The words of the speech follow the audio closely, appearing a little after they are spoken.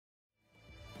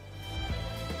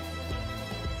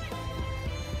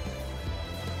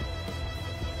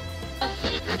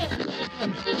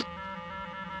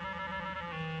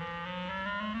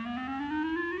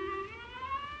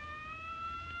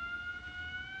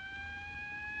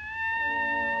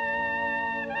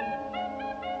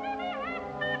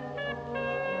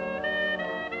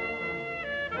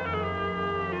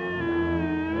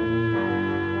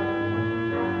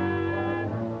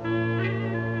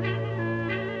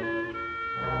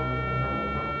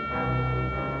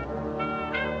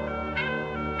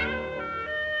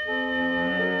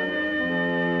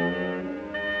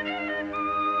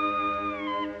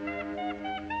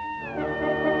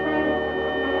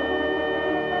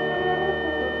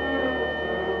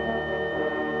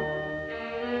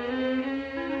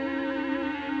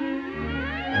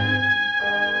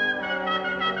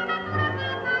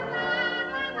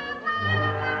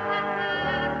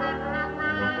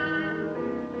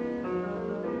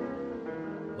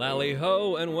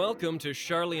Lally-ho, and welcome to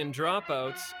Sharlayan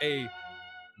Dropouts, a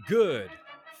good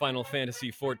Final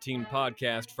Fantasy XIV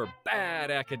podcast for bad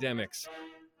academics.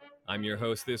 I'm your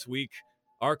host this week,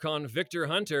 Archon Victor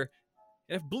Hunter,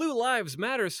 and if blue lives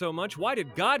matter so much, why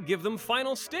did God give them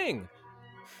final sting?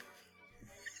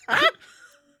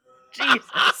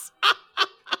 Jesus.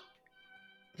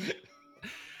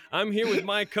 I'm here with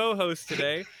my co-host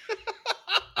today.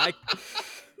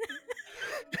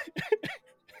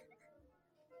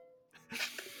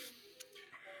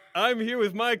 I'm here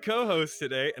with my co-host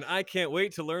today, and I can't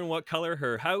wait to learn what color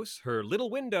her house, her little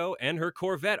window, and her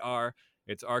Corvette are.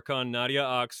 It's Archon Nadia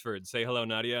Oxford. Say hello,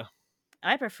 Nadia.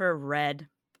 I prefer red.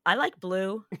 I like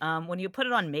blue. When you put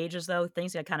it on mages, though,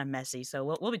 things get kind of messy.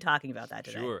 So we'll be talking about that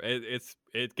today. Sure,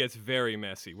 it gets very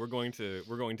messy. We're going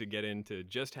to get into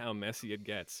just how messy it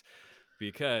gets,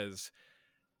 because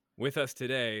with us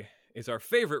today is our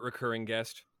favorite recurring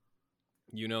guest.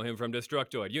 You know him from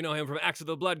Destructoid. You know him from Axe of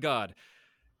the Blood God.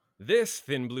 This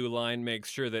thin blue line makes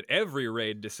sure that every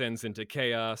raid descends into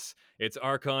chaos. It's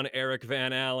Archon Eric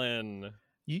Van Allen.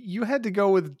 You had to go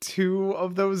with two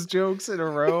of those jokes in a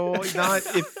row. Not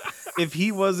if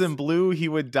he wasn't blue, he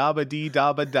would dabba dee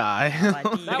dabba die.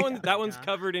 that one's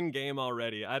covered in game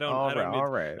already. I don't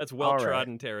need, that's well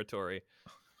trodden territory.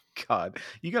 God,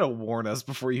 you gotta warn us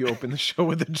before you open the show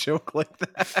with a joke like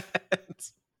that.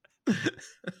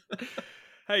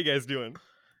 How you guys doing?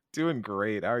 Doing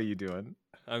great. How are you doing?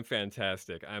 I'm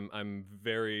fantastic. I'm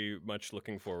very much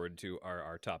looking forward to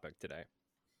our topic today.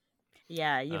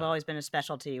 Yeah, you've always been a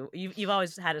specialty. You've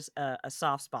always had a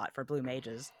soft spot for blue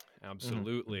mages.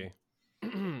 Absolutely.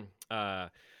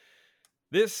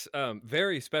 This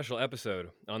very special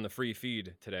episode on the free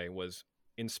feed today was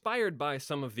inspired by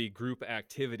some of the group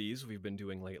activities we've been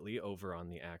doing lately over on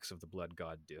the Axe of the Blood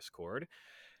God Discord.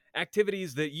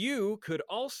 Activities that you could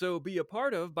also be a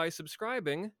part of by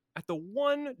subscribing at the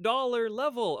 $1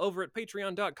 level over at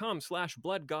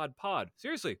patreon.com/bloodgodpod.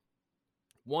 Seriously,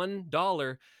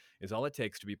 $1 is all it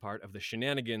takes to be part of the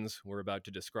shenanigans we're about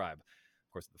to describe.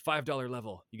 Of course, at the $5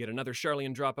 level, you get another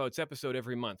Sharlayan Dropouts episode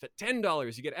every month. At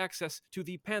 $10, you get access to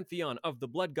the Pantheon of the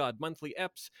Blood God monthly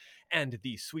eps, and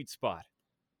the sweet spot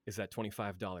is that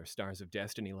 $25 Stars of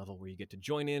Destiny level where you get to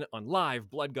join in on live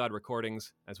Blood God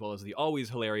recordings, as well as the always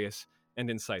hilarious and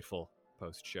insightful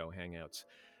post-show hangouts.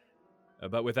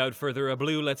 But without further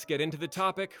ado, let's get into the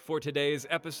topic for today's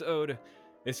episode.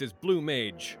 This is Blue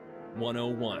Mage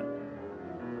 101.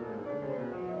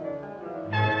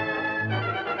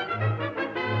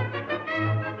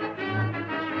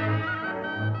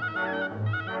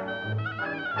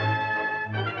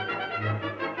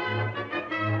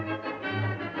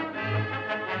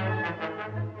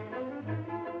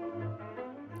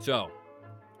 So,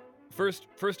 first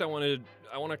I want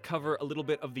to cover a little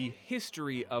bit of the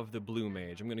history of the Blue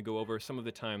Mage. I'm going to go over some of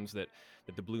the times that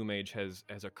the Blue Mage has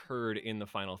occurred in the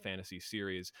Final Fantasy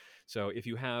series. So if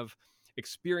you have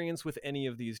experience with any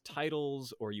of these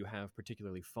titles, or you have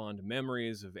particularly fond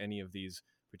memories of any of these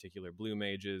particular Blue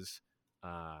Mages,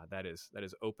 that is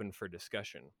open for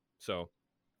discussion. So,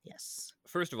 yes.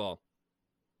 First of all,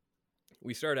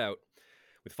 we start out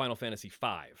with Final Fantasy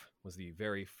V was the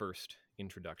very first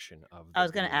introduction of the I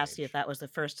was going to Blue ask you Mage. if that was the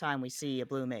first time we see a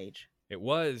blue mage. It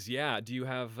was, yeah. Do you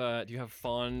have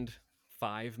fond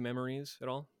 5 memories at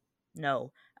all?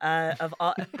 No. Of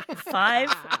all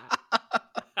 5,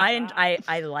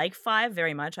 I like 5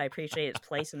 very much. I appreciate its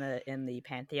place in the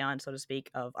pantheon, so to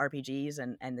speak, of RPGs,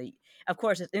 and the, of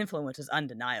course, its influence is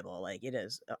undeniable. Like, it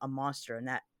is a monster in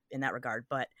that regard.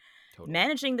 But totally.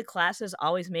 Managing the classes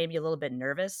always made me a little bit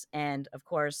nervous, and of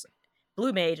course,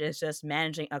 Blue Mage is just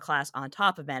managing a class on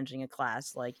top of managing a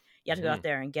class. Like, you have to go out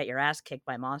there and get your ass kicked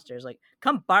by monsters. Like,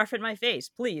 come barf in my face,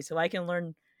 please, so I can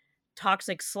learn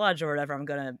toxic sludge or whatever I'm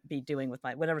going to be doing with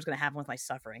whatever's going to happen with my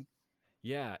suffering.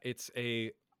 Yeah, it's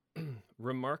a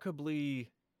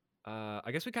remarkably. I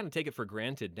guess we kind of take it for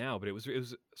granted now, but it was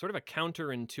sort of a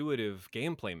counterintuitive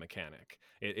gameplay mechanic.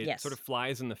 It sort of Yes.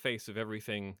 flies in the face of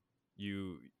everything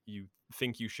you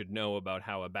think you should know about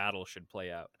how a battle should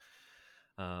play out.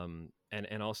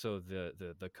 And also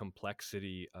the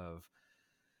complexity of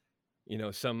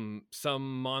some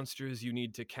monsters you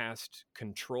need to cast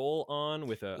control on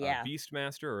with a Yeah. beast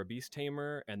master or a beast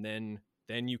tamer, and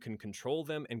then you can control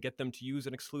them and get them to use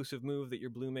an exclusive move that your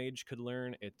blue mage could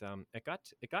learn. It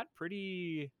got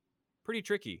pretty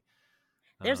tricky.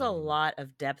 There's a lot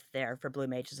of depth there for blue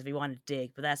mages if you want to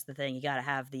dig, but that's the thing. You got to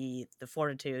have the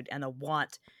fortitude and the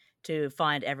want to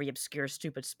find every obscure,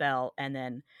 stupid spell. And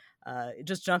then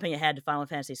just jumping ahead to Final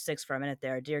Fantasy VI for a minute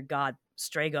there. Dear God,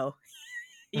 Strago,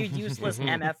 you useless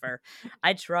MFer.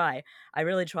 I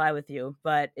really try with you,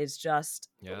 but it's just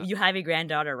Yeah. you have a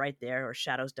granddaughter right there, or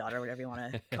Shadow's daughter, whatever you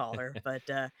want to call her.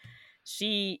 But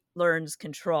she learns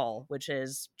control, which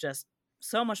is just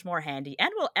so much more handy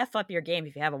and will F up your game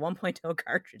if you have a 1.0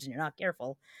 cartridge and you're not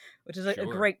careful, which is a Sure.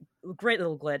 great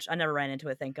little glitch. I never ran into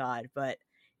it, thank God. But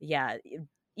yeah,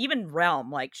 even Realm,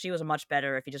 like, she was much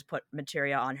better if you just put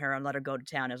materia on her and let her go to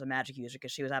town as a magic user,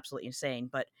 because she was absolutely insane.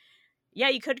 But yeah,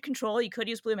 you could control, you could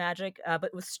use blue magic,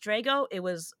 but with Strago, it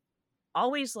was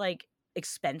always like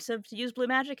expensive to use blue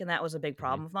magic, and that was a big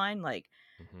problem of mine. Like,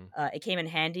 it came in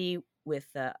handy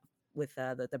with the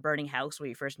burning house where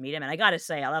you first meet him. And I gotta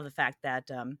say, I love the fact that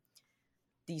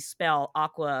the spell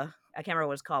Aqua, I can't remember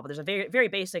what it's called, but there's a very, very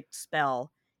basic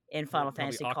spell in Final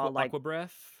Fantasy called like Aqua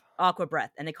Breath. Aqua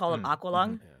Breath, and they call it Aqua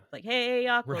Lung. Yeah. Like, hey,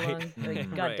 Aqua Right. Lung. Like,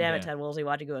 God Right, damn it, yeah. Ted Woolsey,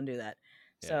 why'd you go and do that?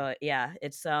 Yeah. So yeah,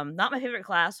 it's not my favorite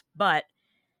class, but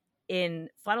in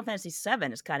Final Fantasy VII,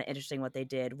 it's kind of interesting what they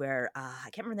did, where I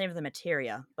can't remember the name of the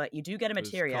materia, but you do get a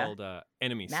materia. It was called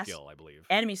enemy skill, I believe.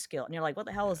 Enemy skill. And you're like, what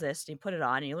the hell is this? And you put it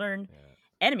on and you learn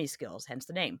enemy skills, hence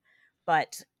the name.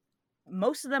 But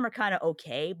most of them are kind of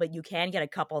okay, but you can get a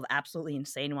couple of absolutely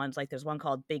insane ones. Like, there's one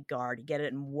called Big Guard. You get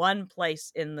it in one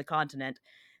place in the continent.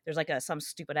 There's like some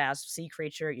stupid ass sea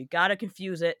creature. You gotta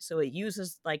confuse it, so it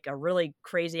uses like a really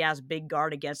crazy ass big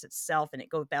guard against itself, and it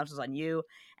bounces on you,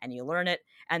 and you learn it,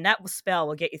 and that spell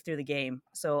will get you through the game.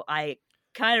 So I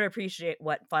kind of appreciate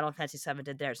what Final Fantasy VII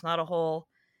did there. It's not a whole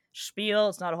spiel,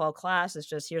 it's not a whole class. It's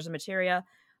just, here's a materia.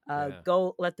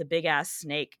 Go let the big ass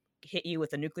snake hit you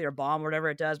with a nuclear bomb or whatever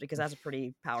it does, because that's a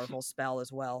pretty powerful spell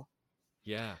as well.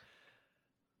 Yeah.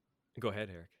 Go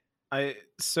ahead, Eric.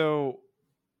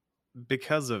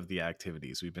 Because of the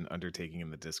activities we've been undertaking in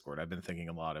the Discord, I've been thinking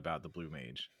a lot about the Blue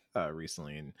Mage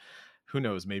recently, and who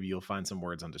knows, maybe you'll find some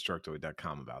words on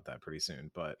Destructoid.com about that pretty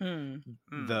soon. But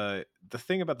the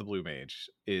thing about the Blue Mage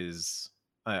is,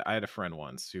 I had a friend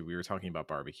once who we were talking about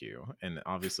barbecue, and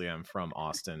obviously I'm from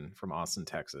Austin,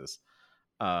 Texas,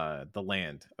 the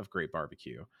land of great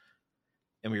barbecue.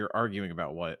 And we were arguing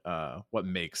about what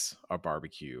makes a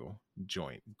barbecue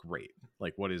joint great.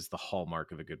 Like, what is the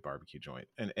hallmark of a good barbecue joint?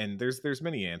 And there's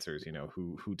many answers.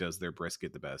 Who does their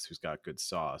brisket the best? Who's got good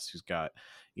sauce? Who's got,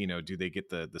 do they get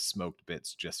the smoked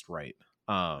bits just right?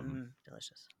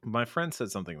 Delicious. My friend said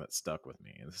something that stuck with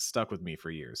me, and it's stuck with me for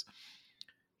years.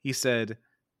 He said,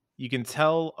 "You can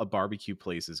tell a barbecue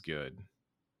place is good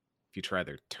if you try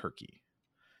their turkey."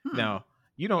 Now,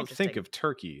 you don't think of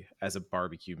turkey as a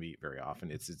barbecue meat very often.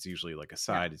 It's usually like a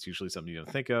side. No. It's usually something you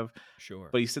don't think of. Sure.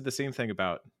 But he said the same thing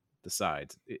about the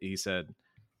sides. He said,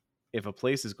 if a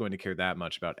place is going to care that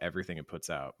much about everything it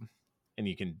puts out, and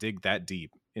you can dig that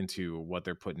deep into what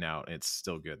they're putting out, and it's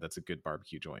still good, that's a good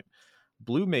barbecue joint.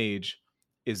 Blue Mage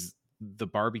is the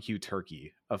barbecue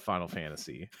turkey of Final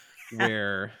Fantasy,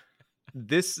 where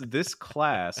this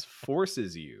class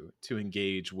forces you to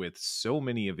engage with so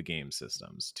many of the game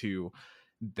systems, to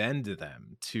bend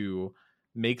them, to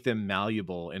make them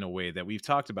malleable in a way that we've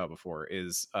talked about before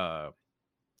is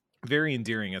very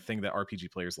endearing. A thing that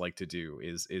RPG players like to do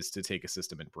is to take a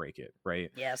system and break it, right?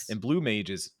 Yes. And Blue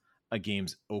Mage is a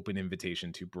game's open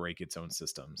invitation to break its own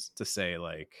systems, to say,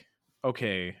 like,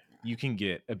 okay, you can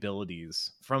get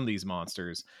abilities from these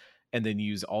monsters and then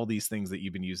use all these things that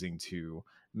you've been using to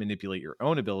manipulate your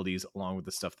own abilities along with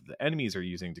the stuff that the enemies are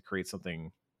using to create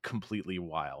something completely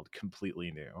wild, completely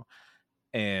new.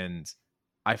 And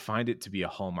I find it to be a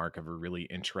hallmark of a really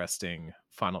interesting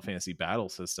Final Fantasy battle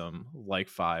system like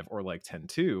 5 or like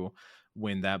 10-2,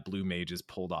 when that Blue Mage is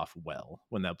pulled off well,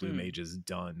 when that Blue Mage is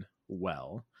done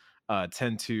well.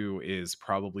 10-2 is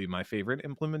probably my favorite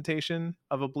implementation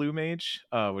of a Blue Mage,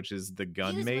 which is the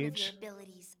Gun Use Mage. One of your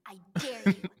abilities. I dare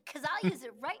you, because I'll use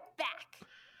it right back.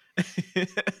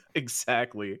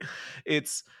 Exactly.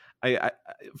 It's I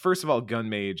first of all, Gun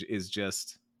Mage is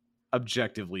just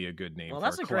objectively a good name for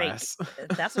a class.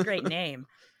 That's a great name.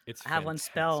 It's I have one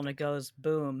spell and it goes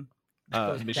boom.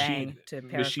 Goes bang, to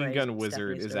Machine Gun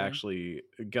Wizard Stephanie's is actually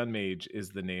Gun Mage is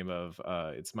the name of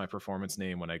it's my performance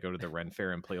name when I go to the Ren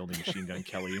Fair and play only Machine Gun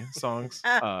Kelly songs,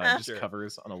 just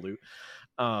covers on a lute.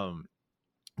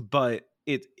 But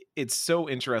it's so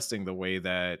interesting the way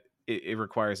that it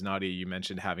requires Nadia. You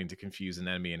mentioned having to confuse an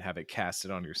enemy and have it cast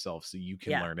it on yourself so you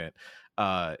can learn it.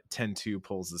 10-2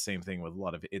 pulls the same thing with a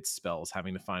lot of its spells,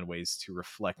 having to find ways to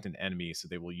reflect an enemy so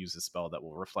they will use a spell that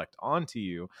will reflect onto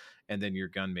you, and then your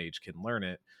gun mage can learn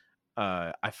it.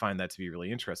 I find that to be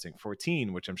really interesting.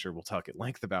 14, which I'm sure we'll talk at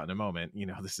length about in a moment,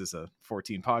 this is a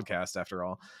 14 podcast after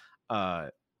all,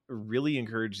 really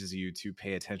encourages you to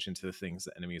pay attention to the things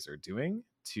that enemies are doing,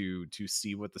 to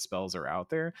see what the spells are out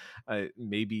there.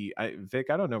 Vic,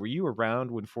 I don't know, were you around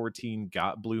when 14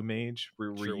 got Blue Mage?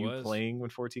 Were you playing when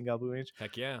 14 got Blue Mage?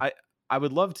 Heck yeah. I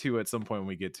would love to, at some point when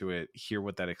we get to it, hear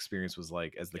what that experience was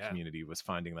like as the community was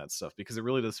finding that stuff, because it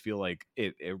really does feel like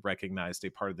it recognized a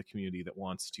part of the community that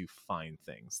wants to find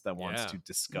things, that wants to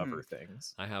discover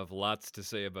things. I have lots to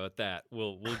say about that.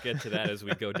 We'll get to that as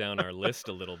we go down our list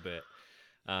a little bit.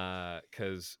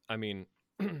 Because I mean,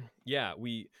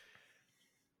 we,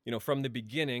 from the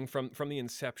beginning, from the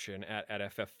inception at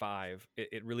FF5,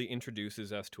 it really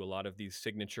introduces us to a lot of these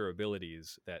signature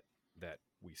abilities that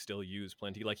we still use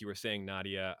plenty. Like you were saying,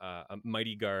 Nadia,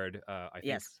 Mighty Guard. I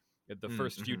think the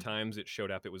first few times it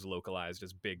showed up, it was localized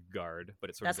as Big Guard,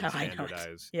 but it's sort of been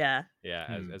standardized.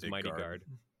 As Mighty Guard.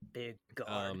 Big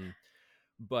Guard.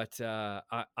 But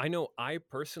I know I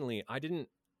personally,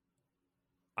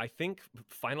 I think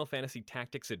Final Fantasy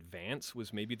Tactics Advance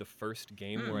was maybe the first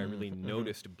game where I really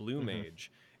noticed Blue Mage.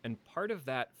 And part of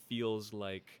that feels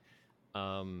like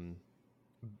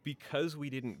because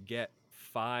we didn't get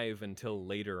 5 until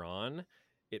later on,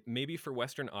 it maybe for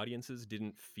Western audiences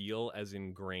didn't feel as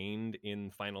ingrained in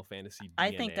Final Fantasy DNA.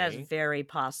 I think that's very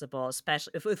possible,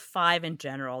 especially with 5 in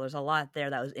general. There's a lot there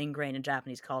that was ingrained in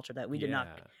Japanese culture that we did not,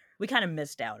 we kind of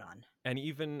missed out on. And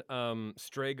even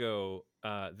Strago,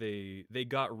 they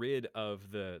got rid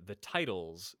of the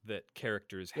titles that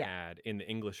characters had in the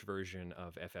English version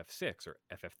of FF6 or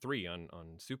FF3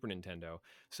 on Super Nintendo.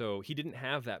 So he didn't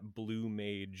have that Blue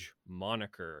Mage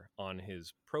moniker on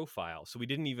his profile. So we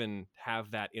didn't even have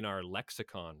that in our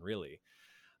lexicon, really.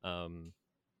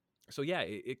 So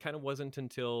it kind of wasn't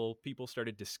until people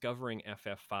started discovering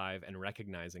FF5 and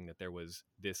recognizing that there was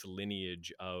this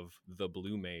lineage of the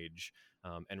Blue Mage,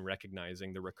 and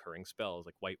recognizing the recurring spells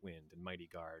like White Wind and Mighty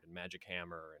Guard and Magic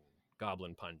Hammer and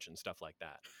Goblin Punch and stuff like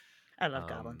that. I love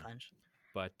Goblin Punch.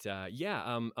 But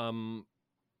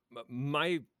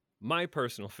my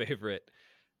personal favorite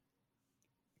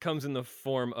comes in the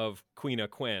form of Queen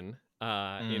Quen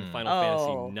in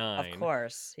Final Fantasy IX. Of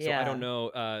course, So I don't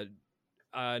know.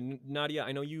 Nadia,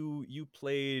 I know you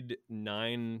played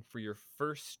 9 for your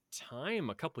first time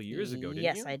a couple years ago, didn't you?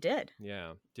 Yes, I did.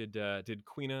 Yeah. Did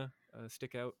Queen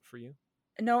stick out for you?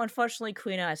 No, unfortunately,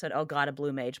 Queen, I said, oh god, a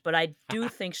Blue Mage. But I do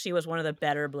think she was one of the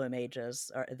better Blue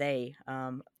Mages. Or they.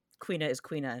 Queen is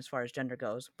Queen as far as gender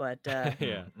goes. But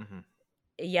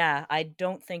yeah, I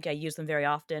don't think I use them very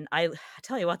often. I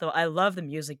tell you what, though, I love the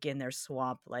music in their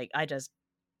swamp. Like, I just...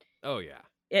 Oh, yeah.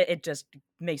 It just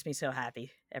makes me so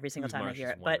happy every single time I hear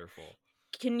it. Wonderful.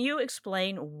 But can you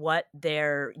explain what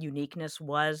their uniqueness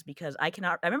was? Because I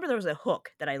remember there was a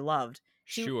hook that I loved.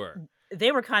 Sure.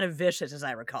 They were kind of vicious, as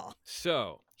I recall.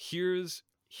 So here's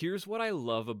what I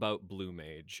love about Blue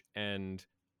Mage, and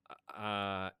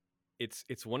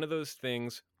it's one of those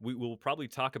things. We will probably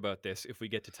talk about this if we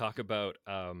get to talk about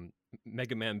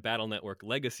Mega Man Battle Network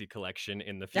Legacy Collection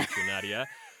in the future, Nadia,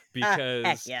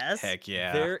 because heck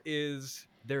yeah,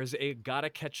 there's a gotta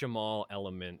catch 'em all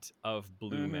element of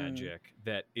Blue Magic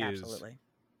that is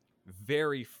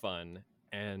very fun,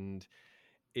 and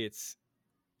it's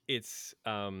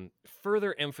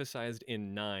further emphasized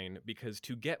in 9 because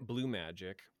to get Blue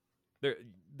Magic,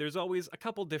 there's always a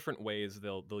couple different ways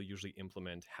they'll usually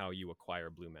implement how you acquire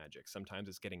Blue Magic. Sometimes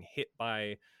it's getting hit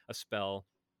by a spell.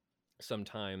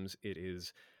 Sometimes it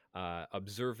is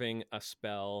observing a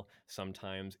spell.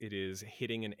 Sometimes it is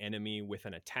hitting an enemy with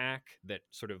an attack that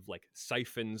sort of like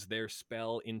siphons their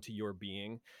spell into your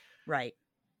being. Right.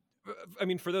 I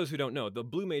mean, for those who don't know, the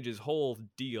Blue Mage's whole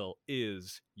deal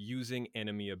is using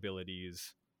enemy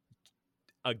abilities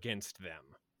against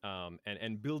them,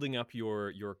 and building up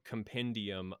your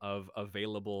compendium of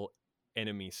available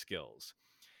enemy skills.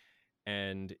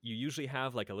 And you usually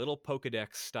have like a little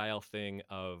Pokedex style thing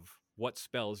of what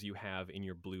spells you have in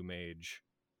your Blue Mage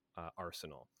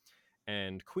arsenal.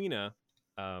 And Quina,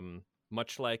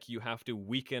 much like you have to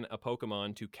weaken a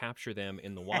Pokemon to capture them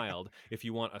in the wild. If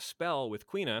you want a spell with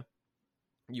Quina,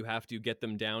 you have to get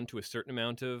them down to a certain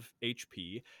amount of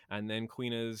HP, and then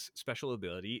Quina's special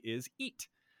ability is Eat.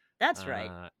 That's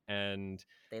right. And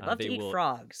they love to eat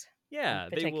frogs. Yeah,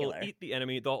 they will eat the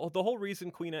enemy. The whole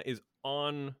reason Quina is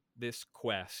on this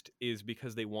quest is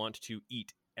because they want to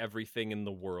eat everything in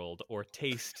the world, or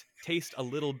taste a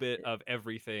little bit of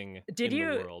everything in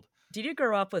the world. Did you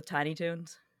grow up with Tiny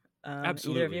Toons?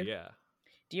 Absolutely, either of you? Yeah.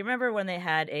 Do you remember when they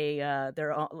had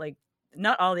their own, like,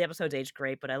 not all the episodes aged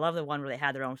great, but I love the one where they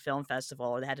had their own film festival,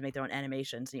 or they had to make their own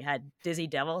animations, and you had Dizzy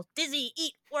Devil, Dizzy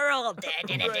Eat World,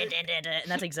 and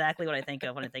that's exactly what I think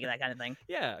of when I think of that kind of thing.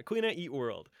 Yeah, Quina Eat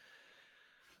World.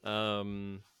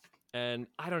 And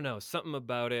I don't know, something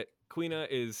about it. Quina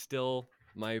is still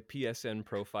my PSN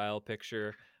profile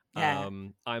picture. Yeah.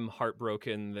 I'm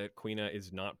heartbroken that Quina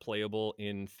is not playable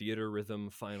in Theater Rhythm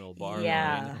Final Bar 9.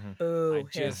 Yeah. Boo.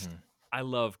 I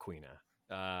love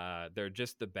Quina. They're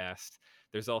just the best.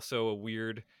 There's also a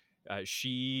weird,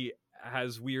 she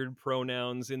has weird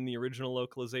pronouns in the original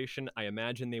localization. I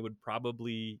imagine they would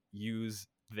probably use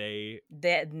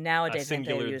nowadays,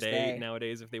 singular they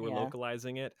nowadays if they were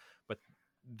localizing it, but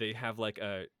they have like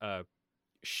a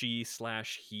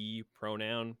she/he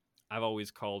pronoun. I've always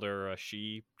called her a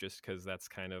she just because that's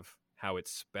kind of how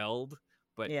it's spelled,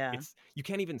 but you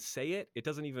can't even say it. It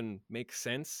doesn't even make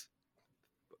sense.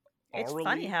 It's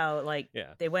funny how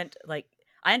they went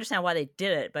I understand why they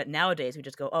did it, but nowadays we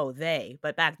just go, oh, they.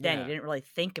 But back then you didn't really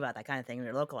think about that kind of thing when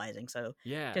you're localizing. So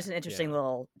just an interesting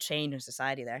little change in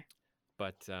society there.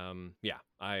 But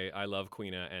I love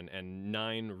Quina, and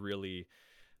 9 really,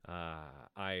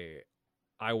 I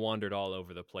wandered all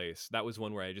over the place. That was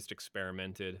one where I just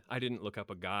experimented. I didn't look up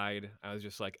a guide. I was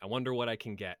just like, I wonder what I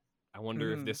can get. I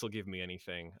wonder if this will give me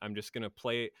anything. I'm just going to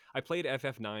play. I played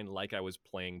FF9 like I was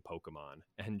playing Pokemon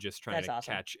and just trying to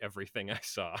catch everything I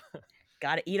saw.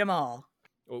 Gotta eat them all.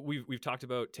 We've talked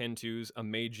about 10-2s,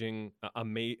 amazing.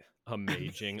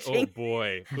 Oh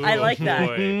boy. I like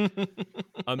that.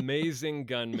 Amazing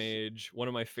Gun Mage, one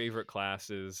of my favorite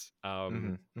classes.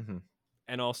 And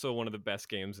also one of the best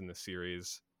games in the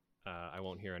series. I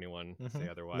won't hear anyone say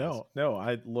otherwise. No.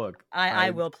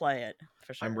 I will play it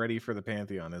for sure. I'm ready for the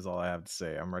Pantheon is all I have to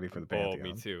say. I'm ready for the Pantheon. Oh,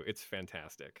 me too. It's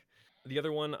fantastic. The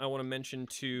other one I want to mention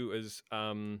too is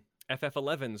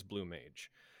FF11's Blue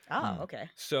Mage. Oh, okay.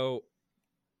 So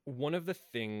one of the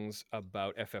things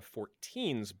about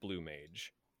FF14's Blue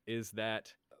Mage is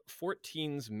that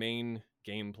 14's main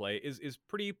gameplay is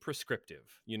pretty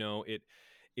prescriptive. You know,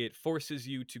 it forces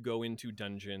you to go into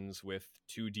dungeons with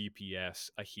 2 DPS,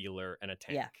 a healer, and a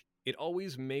tank. Yeah. It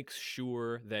always makes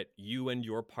sure that you and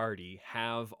your party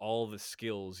have all the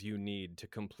skills you need to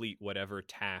complete whatever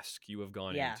task you have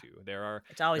gone into. There are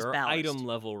item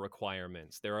level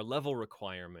requirements. There are level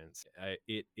requirements.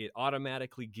 It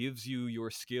automatically gives you your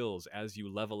skills as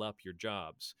you level up your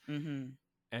jobs.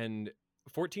 And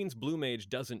 14's Blue Mage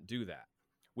doesn't do that,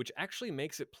 which actually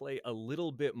makes it play a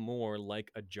little bit more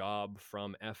like a job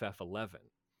from FF11.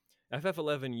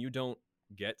 FF11, you don't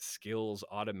get skills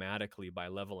automatically by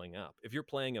leveling up. If you're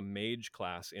playing a mage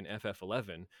class in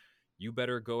FF11, you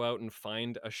better go out and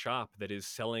find a shop that is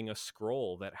selling a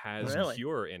scroll that has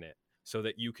Cure in it so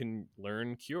that you can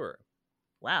learn Cure.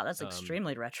 Wow, that's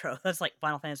extremely retro. That's like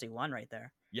Final Fantasy 1 right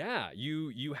there. Yeah,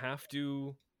 you have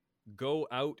to go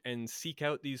out and seek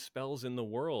out these spells in the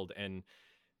world, and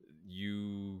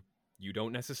you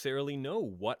don't necessarily know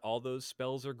what all those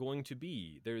spells are going to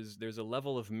be. There's a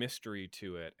level of mystery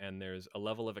to it, and there's a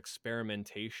level of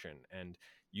experimentation, and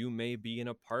you may be in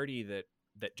a party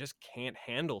that just can't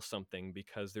handle something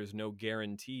because there's no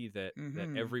guarantee that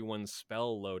everyone's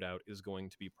spell loadout is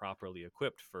going to be properly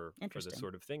equipped for the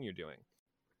sort of thing you're doing.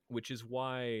 Which is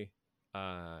why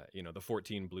the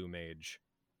 14 Blue Mage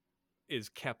is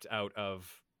kept out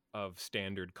of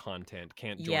standard content,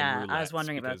 can't join roulettes. I was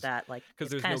wondering about that,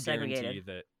 because there's no guarantee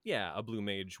that a Blue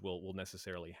Mage will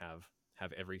necessarily have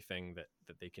everything that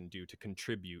they can do to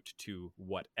contribute to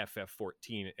what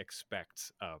FF14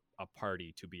 expects a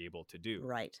party to be able to do.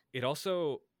 Right. It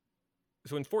also,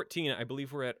 so in 14, I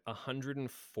believe we're at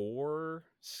 104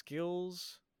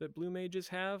 skills that Blue Mages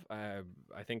have. I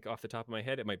think off the top of my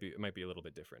head, it might be a little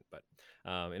bit different, but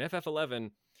in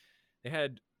FF11, they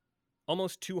had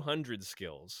almost 200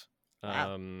 skills.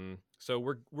 Wow. So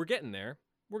we're getting there.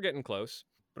 We're getting close.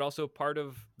 But also part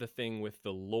of the thing with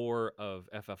the lore of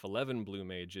FF11 Blue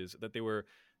Mages that they were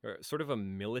sort of a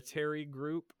military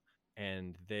group,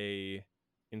 and they,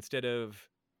 instead of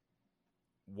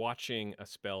watching a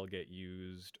spell get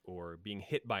used or being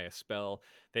hit by a spell,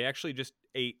 they actually just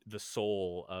ate the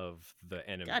soul of the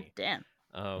enemy. God damn.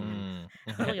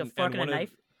 Like a fork and a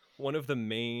knife. One of the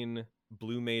main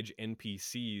Blue Mage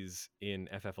NPCs in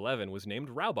FF11 was named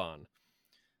Raubon.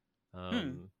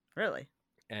 Really?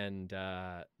 And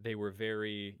they were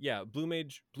very Blue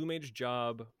Mage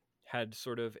Job had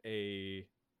sort of they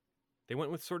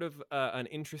went with sort of an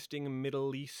interesting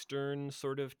Middle Eastern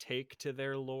sort of take to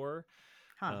their lore.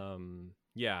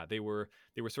 They were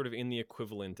sort of in the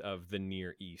equivalent of the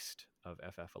Near East of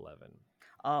FF11.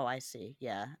 Oh, I see.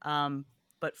 Yeah.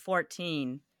 But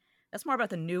 14, that's more about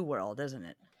the New World, isn't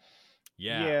it?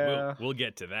 Yeah. We'll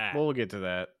get to that. We'll get to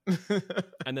that.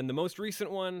 And then the most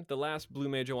recent one, the last Blue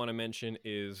Mage I want to mention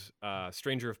is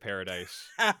Stranger of Paradise,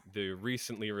 the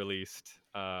recently released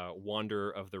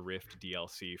Wanderer of the Rift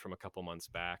DLC from a couple months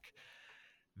back.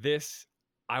 This,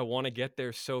 I want to get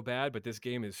there so bad, but this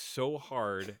game is so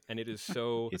hard and it is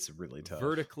so it's really tough.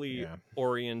 Vertically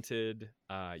oriented.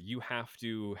 You have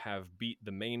to have beat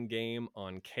the main game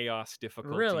on chaos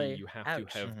difficulty. Really? You have to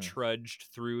have trudged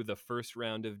through the first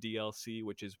round of DLC,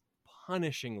 which is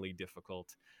punishingly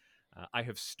difficult. I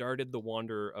have started the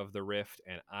Wanderer of the Rift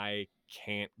and I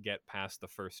can't get past the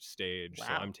first stage. Wow.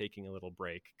 So I'm taking a little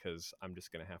break because I'm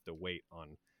just going to have to wait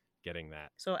on getting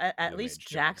that. So at least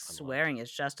Jack's swearing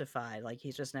is justified. Like,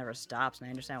 he just never stops, and I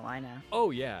understand why now.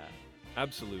 Oh, yeah.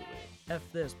 Absolutely. F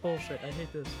this bullshit. I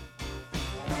hate this.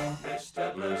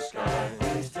 Mr. Blue Sky,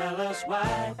 please tell us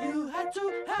why you had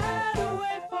to hide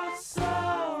away for so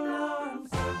long.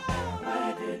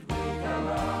 Where did we go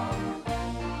wrong?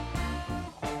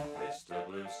 Mr.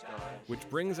 Blue Sky. Which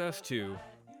brings us to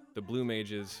the Blue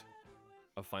Mages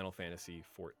of Final Fantasy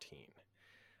XIV.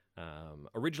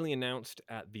 Originally announced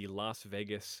at the Las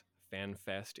Vegas Fan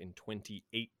Fest in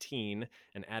 2018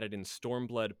 and added in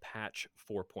Stormblood patch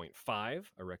 4.5,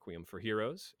 A Requiem for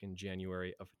Heroes, in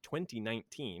January of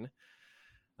 2019.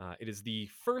 It is the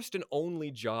first and only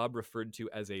job referred to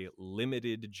as a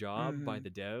limited job by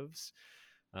the devs,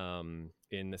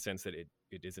 in the sense that it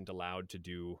isn't allowed to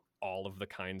do all of the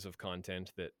kinds of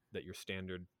content that your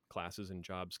standard classes and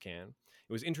jobs can.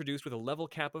 It was introduced with a level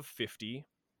cap of 50.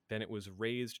 Then it was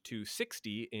raised to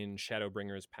 60 in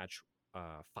Shadowbringers patch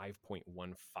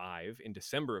 5.15 in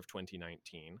December of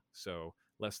 2019, so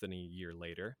less than a year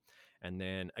later. And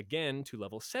then again to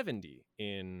level 70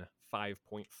 in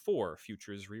 5.4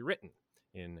 Futures Rewritten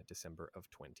in December of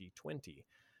 2020.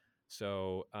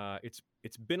 So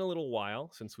it's been a little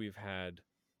while since we've had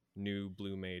new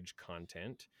Blue Mage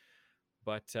content.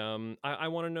 But I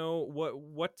want to know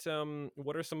what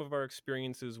are some of our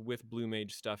experiences with Blue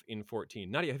Mage stuff in 14.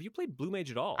 Nadia, have you played Blue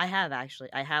Mage at all? I have, actually.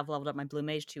 I have leveled up my Blue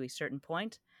Mage to a certain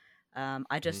point.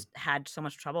 I just had so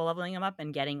much trouble leveling him up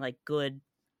and getting like good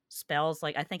spells.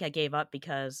 Like, I think I gave up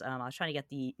because I was trying to get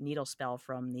the needle spell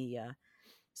from the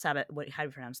how do you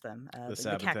pronounce them? The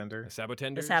Sabotender. The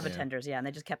Sabotenders? The Sabotenders, yeah. And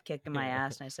they just kept kicking my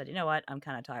ass. And I said, you know what? I'm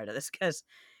kind of tired of this, because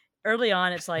early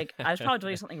on, it's like I was probably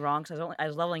doing something wrong because I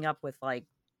was leveling up with like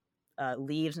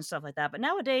leaves and stuff like that. But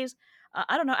nowadays,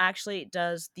 I don't know. Actually,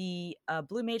 does the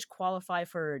Blue Mage qualify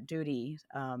for duty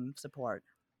support?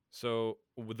 So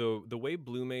the way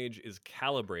Blue Mage is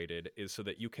calibrated is so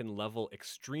that you can level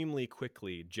extremely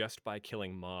quickly just by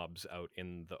killing mobs out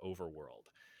in the overworld.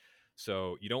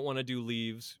 So you don't want to do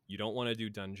leaves. You don't want to do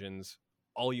dungeons.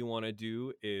 All you want to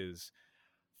do is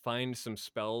find some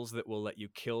spells that will let you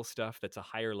kill stuff that's a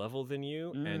higher level than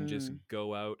you and just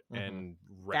go out and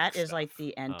wreck That is stuff. like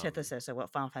the antithesis of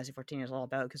what Final Fantasy XIV is all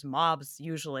about, because mobs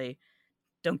usually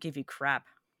don't give you crap.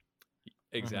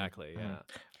 Exactly, yeah.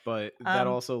 But that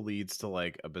also leads to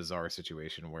like a bizarre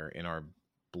situation where in our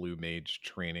Blue Mage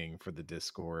training for the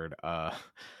Discord,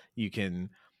 you can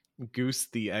goose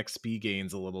the XP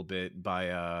gains a little bit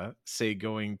by say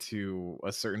going to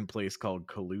a certain place called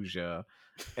Kalusia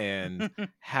and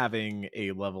having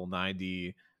a level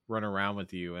 90 run around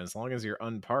with you, and as long as you're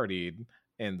unpartied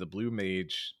and the Blue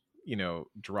Mage, you know,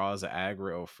 draws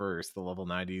aggro first, the level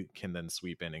 90 can then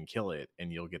sweep in and kill it,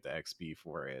 and you'll get the XP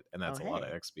for it, and that's a lot of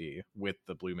XP with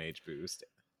the Blue Mage boost.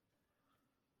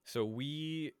 So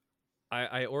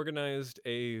I organized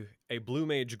a Blue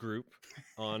Mage group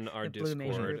on our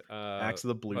Discord Axe of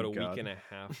the Blue about God. a week and a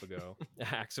half ago.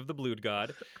 Axe of the Blue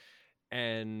God.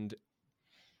 And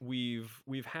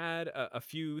we've had a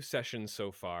few sessions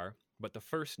so far, but the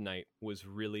first night was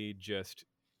really just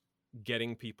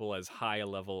getting people as high a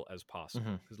level as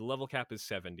possible, because the level cap is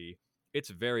 70. It's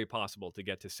very possible to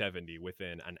get to 70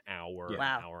 within an hour, an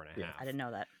hour and a half. I didn't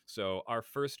know that. So our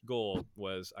first goal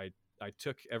was I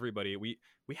took everybody. We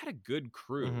had a good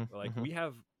crew.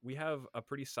 We have a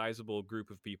pretty sizable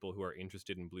group of people who are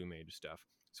interested in Blue Mage stuff.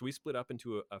 So we split up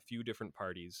into a few different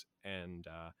parties, and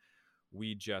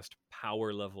we just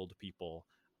power leveled people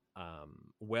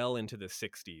well into the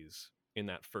 60s in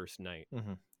that first night.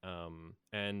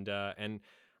 And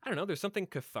I don't know, there's something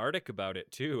cathartic about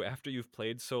it too. After you've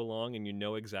played so long and you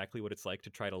know exactly what it's like to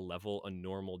try to level a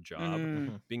normal job,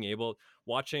 being able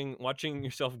watching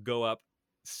yourself go up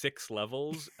 6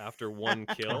 levels after one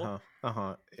kill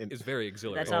is very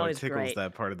exhilarating. That's always it tickles great.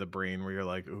 that part of the brain where you're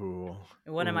like, ooh.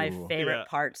 One of my favorite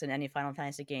parts in any Final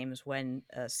Fantasy game is when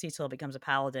Cecil becomes a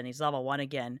paladin. He's level 1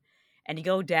 again, and you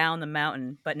go down the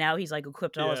mountain, but now he's like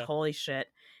equipped all his holy shit,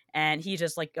 and he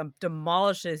just like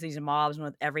demolishes these mobs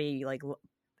with every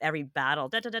battle.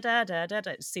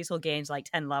 Cecil gains like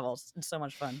 10 levels. It's so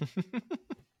much fun.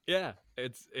 Yeah,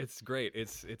 it's great.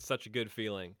 It's such a good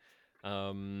feeling.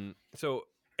 So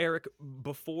Eric,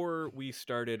 before we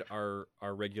started our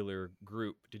regular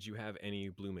group, did you have any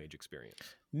Blue Mage experience?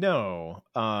 No,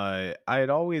 I had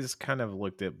always kind of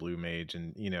looked at Blue Mage,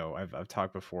 and I've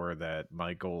talked before that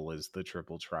my goal is the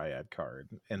triple triad card,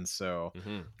 and so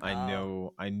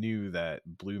I knew that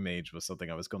Blue Mage was something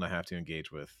I was going to have to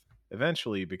engage with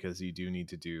eventually, because you do need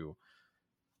to do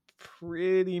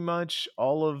pretty much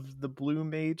all of the Blue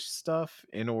Mage stuff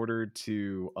in order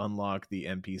to unlock the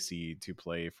NPC to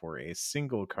play for a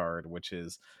single card, which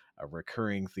is a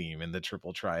recurring theme in the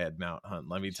triple triad mount hunt.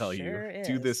 Let me tell you,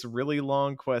 do this really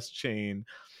long quest chain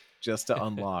just to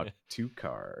unlock 2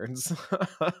 cards.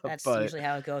 That's usually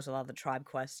how it goes with a lot of the tribe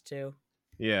quests too.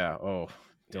 Yeah. Oh,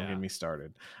 don't get me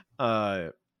started.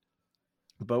 But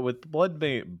with Blue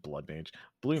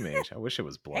Mage, I wish it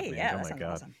was Blood Mage. Yeah, oh my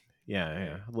god. Awesome.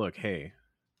 Yeah. Look, hey,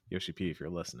 Yoshi P, if you're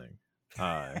listening.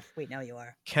 We know you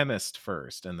are. Chemist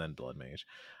first and then Blood Mage.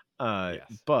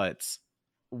 Yes. But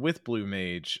with Blue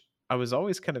Mage, I was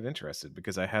always kind of interested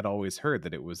because I had always heard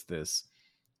that it was this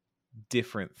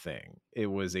different thing. It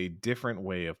was a different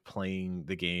way of playing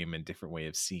the game and different way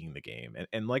of seeing the game.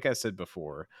 And like I said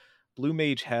before, Blue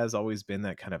Mage has always been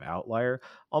that kind of outlier,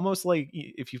 almost like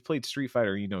if you've played Street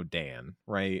Fighter, Dan,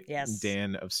 right? Yes.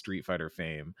 Dan of Street Fighter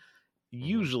fame.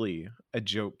 Usually a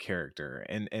joke character,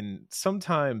 and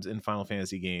sometimes in Final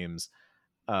Fantasy games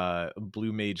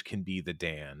Blue Mage can be the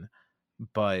Dan,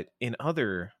 but in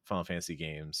other Final Fantasy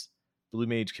games Blue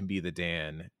Mage can be the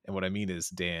Dan, and what I mean is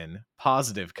Dan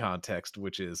positive context,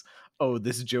 which is, oh,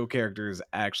 this joke character is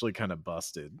actually kind of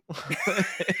busted.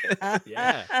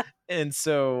 Yeah. And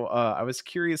so I was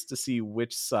curious to see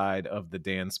which side of the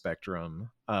Dan spectrum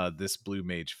this Blue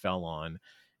Mage fell on,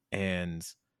 and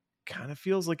kind of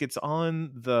feels like it's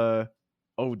on the,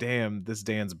 oh damn, this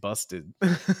Dan's busted.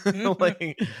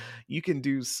 Like, you can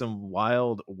do some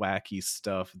wild wacky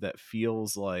stuff that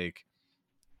feels like,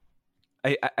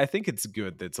 I think it's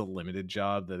good that it's a limited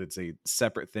job, that it's a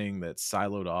separate thing that's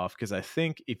siloed off, because I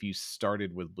think if you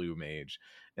started with Blue Mage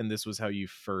and this was how you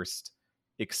first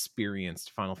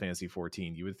experienced Final Fantasy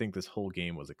XIV, you would think this whole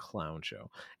game was a clown show,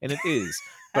 and it is,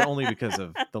 but only because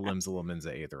of the Limsa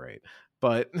Laminza Aetherite.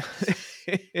 But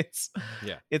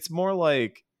it's more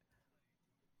like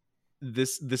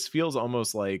this feels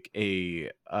almost like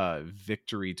a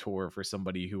victory tour for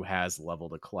somebody who has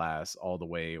leveled a class all the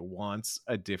way, wants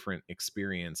a different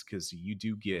experience, because you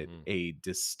do get a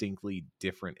distinctly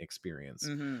different experience.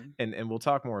 And we'll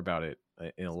talk more about it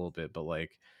in a little bit, but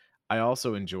like, I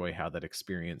also enjoy how that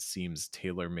experience seems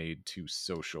tailor-made to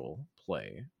social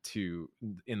play,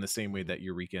 in the same way that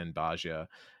Eureka and Baja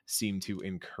seem to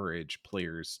encourage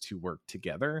players to work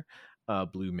together.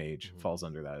 Blue Mage falls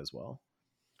under that as well.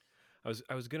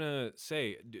 I was gonna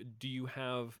say, do you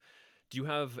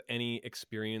have any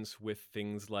experience with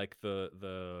things like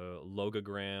the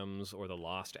logograms or the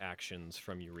lost actions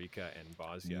from Eureka and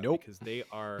Basia? Nope. Because they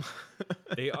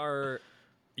are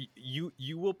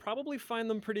you will probably find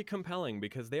them pretty compelling,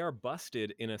 because they are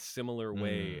busted in a similar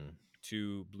way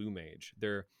to Blue Mage.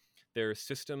 They're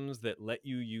systems that let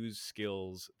you use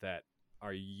skills that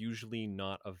are usually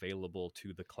not available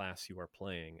to the class you are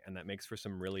playing, and that makes for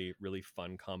some really, really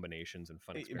fun combinations and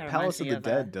fun experiences. Palace of the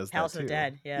Dead does Palace that too. of the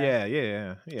Dead,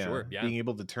 yeah. Sure, yeah. Being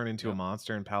able to turn into a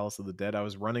monster in Palace of the Dead. I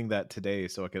was running that today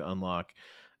so I could unlock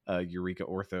Eureka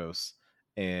Orthos,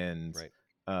 and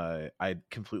I'd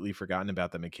completely forgotten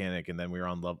about the mechanic, and then we were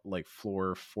on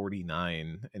floor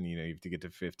 49, and you have to get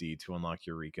to 50 to unlock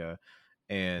Eureka,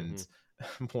 and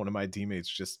one of my teammates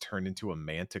just turned into a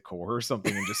manticore or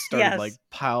something and just started like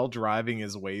pile driving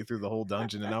his way through the whole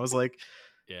dungeon, and I was like,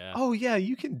 oh yeah,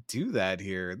 you can do that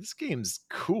here. This game's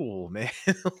cool, man.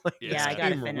 I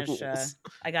gotta finish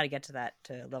I gotta get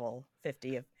to level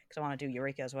 50 because I want to do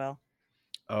Eureka as well.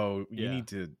 Oh, you need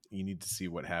to see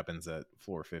what happens at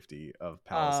floor 50 of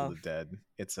Palace of the Dead.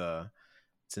 It's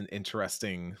an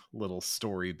interesting little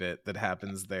story bit that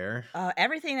happens there.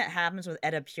 Everything that happens with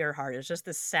Edda Pureheart is just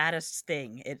the saddest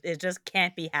thing. It just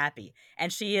can't be happy,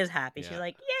 and she is happy. She's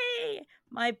like, "Yay!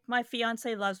 My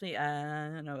fiance loves me." I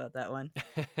don't know about that one.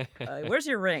 Where's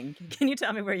your ring? Can you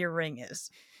tell me where your ring is?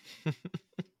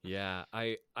 Yeah,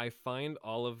 I find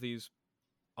all of these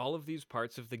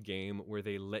parts of the game where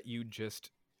they let you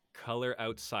just color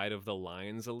outside of the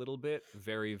lines a little bit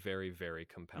very, very, very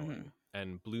compelling.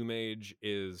 And Blue Mage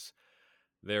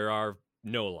there are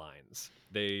no lines.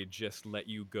 They just let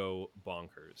you go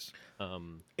bonkers.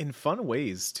 In fun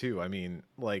ways too. I mean,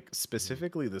 like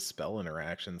specifically the spell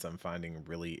interactions I'm finding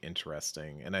really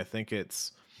interesting. And I think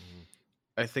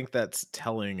that's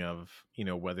telling of,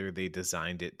 whether they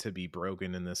designed it to be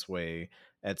broken in this way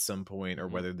at some point or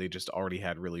whether they just already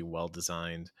had really well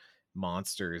designed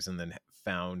monsters and then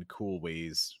found cool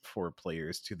ways for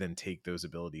players to then take those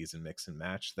abilities and mix and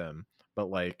match them.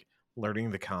 But like learning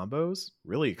the combos,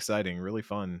 really exciting, really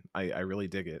fun. I really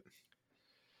dig it.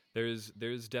 There's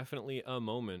definitely a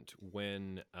moment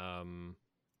when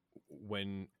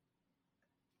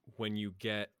you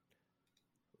get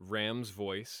Ram's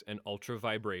voice and ultra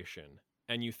vibration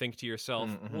and you think to yourself,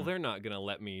 well, they're not gonna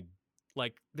let me,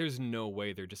 like, there's no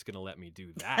way they're just gonna let me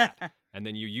do that. And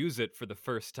then you use it for the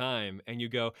first time and you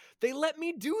go, they let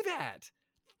me do that,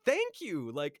 thank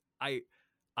you. Like, I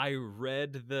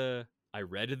read the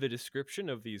description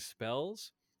of these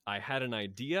spells, I had an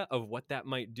idea of what that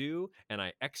might do, and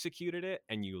I executed it,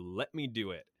 and you let me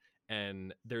do it.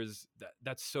 And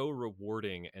that's so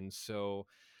rewarding, and so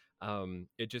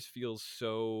it just feels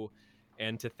so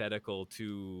antithetical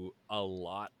to a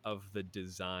lot of the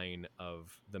design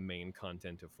of the main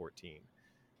content of 14.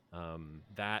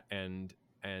 That and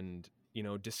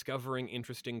discovering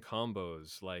interesting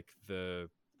combos like the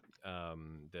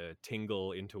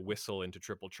tingle into whistle into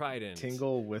triple trident.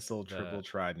 Tingle, whistle, triple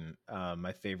trident.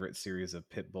 My favorite series of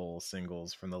Pitbull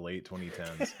singles from the late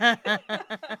 2010s.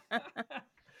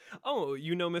 Oh,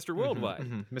 Mr.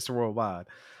 Worldwide. Mr. Worldwide.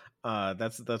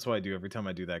 That's what I do every time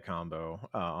I do that combo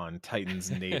on Titan's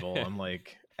navel. I'm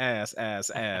like ass,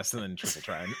 ass, ass, and then triple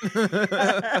trident.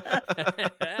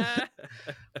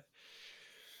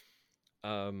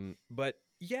 But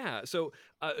yeah, so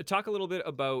talk a little bit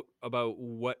about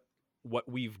what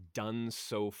we've done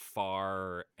so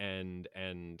far, and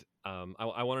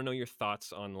I want to know your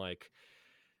thoughts on, like,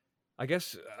 I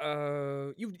guess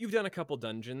you've done a couple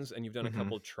dungeons and you've done a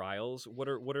couple trials. What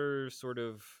are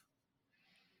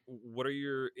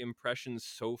your impressions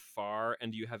so far,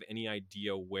 and do you have any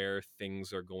idea where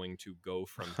things are going to go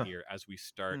from here as we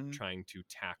start trying to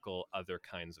tackle other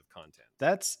kinds of content?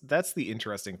 That's the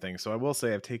interesting thing. So I will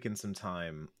say I've taken some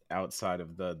time outside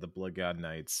of the Blood God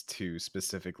Knights to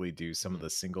specifically do some of the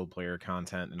single player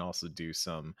content and also do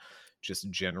some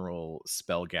just general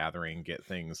spell gathering, get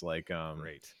things like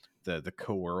the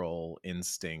Coerl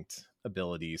instinct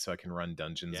ability so I can run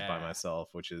dungeons by myself,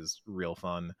 which is real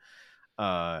fun.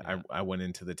 I went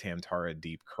into the Tamtara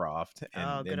Deep Croft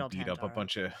and beat up a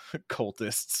bunch of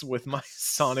cultists with my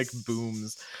sonic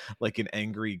booms like an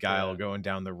angry Guile going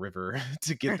down the river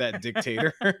to get that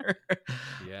dictator. Kick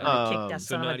that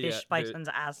son of a bitch Bison's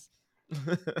ass.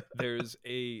 There's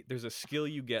a skill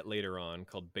you get later on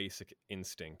called Basic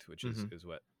Instinct, which is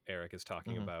what Eric is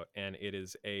talking about, and it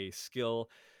is a skill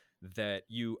that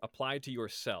you apply to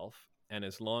yourself. And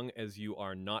as long as you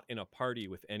are not in a party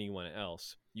with anyone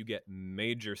else, you get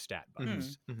major stat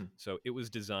buffs. So it was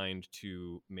designed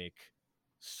to make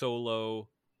solo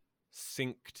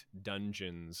synced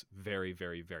dungeons very,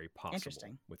 very, very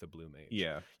possible with a Blue Mage.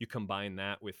 Yeah. You combine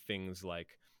that with things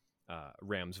like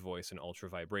Ram's Voice and Ultra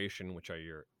Vibration, which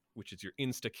is your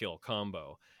insta-kill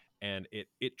combo, and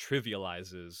it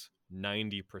trivializes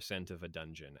 90% of a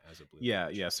dungeon as a Blue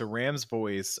Mage. Yeah. So Ram's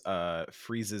Voice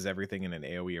freezes everything in an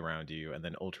AoE around you, and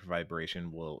then Ultra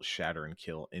Vibration will shatter and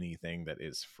kill anything that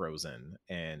is frozen.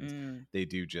 And they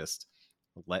do just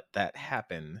let that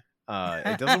happen.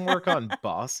 It doesn't work on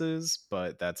bosses,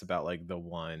 but that's about like the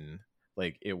one.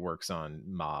 Like it works on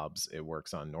mobs, it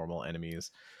works on normal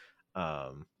enemies.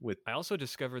 I also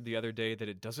discovered the other day that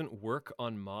it doesn't work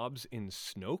on mobs in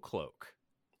Snowcloak.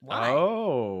 Why?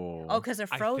 Oh, because they're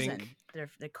frozen. They're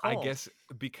cold. I guess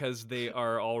because they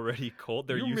are already cold.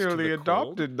 They're used merely to the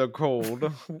adopted the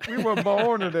cold. We were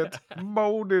born in it,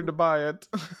 molded by it.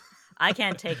 I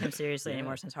can't take him seriously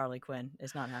anymore since Harley Quinn.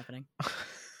 It's not happening.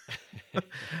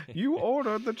 You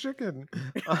ordered the chicken.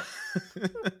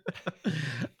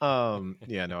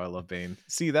 Yeah, no, I love Bane.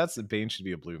 See, Bane should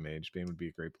be a Blue Mage. Bane would be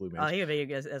a great Blue Mage. Oh, he would be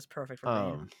that's perfect for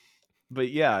Bane. But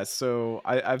yeah, so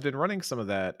I've been running some of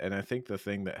that, and I think the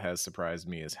thing that has surprised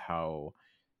me is how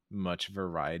much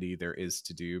variety there is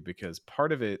to do, because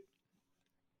part of it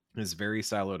is very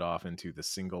siloed off into the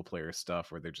single player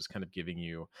stuff where they're just kind of giving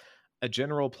you a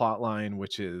general plot line,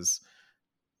 which is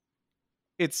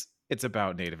it's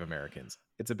about Native Americans.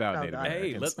 It's about Native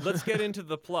Americans. Hey, let's get into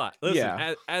the plot. Listen,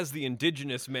 Yeah. as the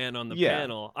indigenous man on the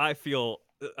panel, I feel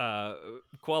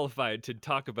qualified to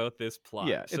talk about this plot.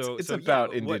 Yeah, it's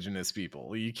about indigenous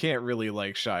people. You can't really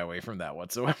like shy away from that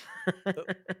whatsoever.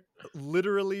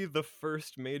 Literally, the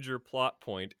first major plot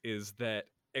point is that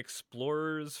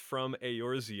explorers from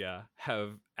Eorzea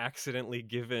have accidentally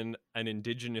given an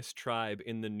indigenous tribe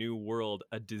in the New World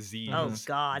a disease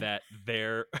that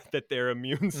their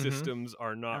immune systems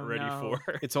are not ready for.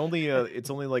 It's only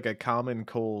like a common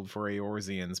cold for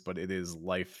Eorzeans, but it is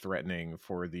life-threatening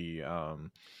for the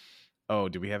oh,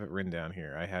 do we have it written down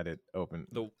here? I had it open.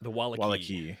 The Wallachie.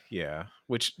 Wallachie, yeah.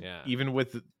 Which even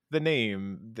with the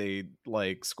name, they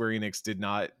like Square Enix did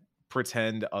not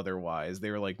pretend otherwise.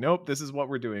 They were like, nope, this is what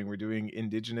we're doing. We're doing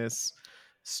indigenous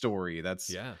story.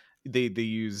 That's they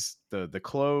use the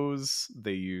clothes,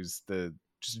 they use the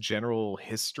just general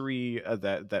history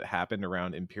that happened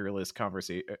around imperialist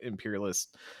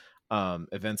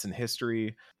events in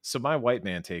history. So my white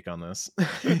man take on this.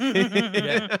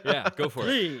 yeah, go for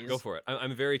it. Go for it.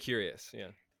 I'm very curious. Yeah,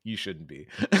 you shouldn't be.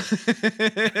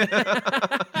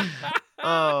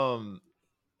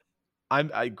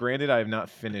 I granted I have not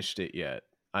finished it yet.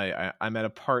 I'm at a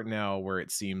part now where it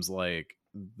seems like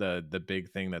the big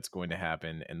thing that's going to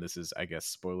happen, and this is, I guess,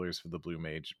 spoilers for the Blue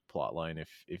Mage plotline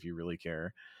if you really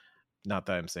care. Not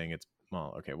that I'm saying it's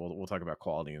well, okay, we'll talk about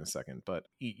quality in a second, but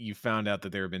you found out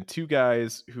that there have been two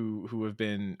guys who have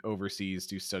been overseas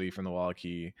to study from the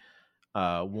Wallachie.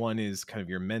 One is kind of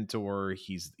your mentor.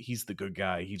 He's the good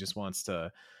guy. He just wants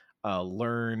to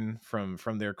learn from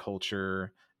their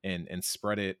culture and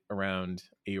spread it around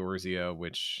Eorzea,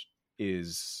 which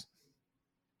is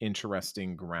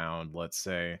interesting ground, let's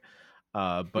say.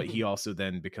 But he also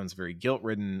then becomes very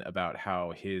guilt-ridden about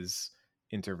how his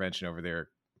intervention over there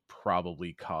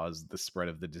probably caused the spread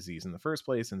of the disease in the first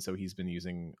place, and so he's been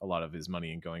using a lot of his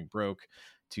money and going broke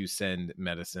to send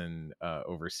medicine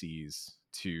overseas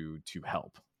to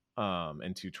help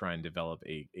and to try and develop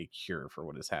a cure for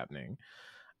what is happening.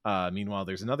 Meanwhile,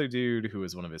 there's another dude who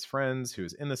is one of his friends who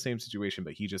is in the same situation,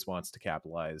 but he just wants to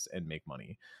capitalize and make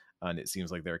money. And it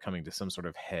seems like they're coming to some sort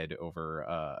of head over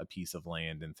a piece of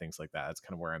land and things like that. That's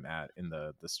kind of where I'm at in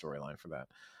the storyline for that.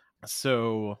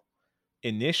 So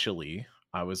initially,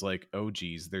 I was like, oh,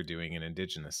 geez, they're doing an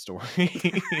indigenous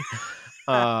story.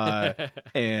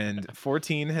 And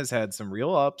 14 has had some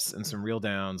real ups and some real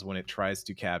downs when it tries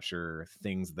to capture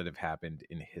things that have happened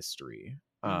in history.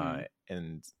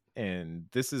 And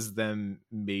this is them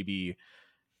maybe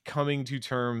coming to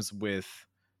terms with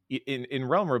in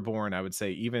Realm Reborn. I would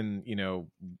say, even,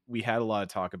 we had a lot of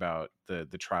talk about the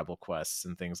tribal quests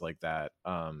and things like that,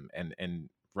 and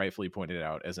rightfully pointed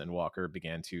out as Endwalker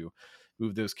began to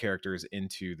move those characters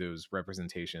into those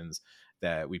representations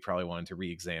that we probably wanted to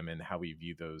re-examine how we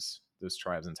view those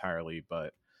tribes entirely.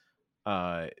 But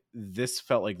this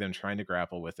felt like them trying to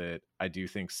grapple with it. I do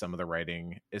think some of the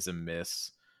writing is a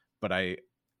miss, but I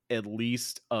at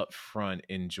least up front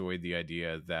enjoyed the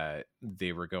idea that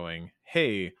they were going,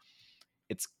 hey,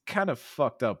 it's kind of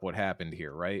fucked up what happened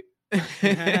here, right?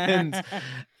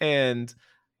 and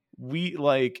we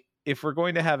like, if we're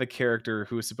going to have a character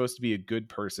who is supposed to be a good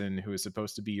person, who is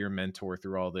supposed to be your mentor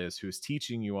through all this, who is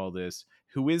teaching you all this,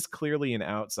 who is clearly an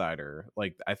outsider,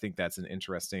 like, I think that's an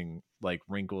interesting like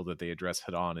wrinkle that they address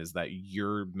head on, is that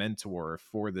your mentor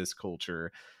for this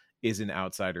culture is an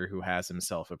outsider who has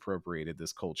himself appropriated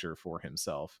this culture for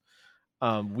himself.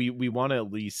 We want to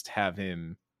at least have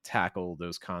him tackle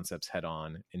those concepts head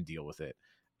on and deal with it.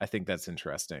 I think that's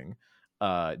interesting.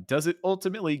 Does it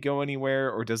ultimately go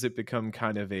anywhere, or does it become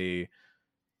kind of a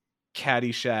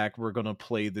Caddyshack, we're gonna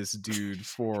play this dude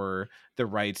for the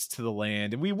rights to the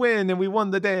land and we win and we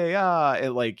won the day?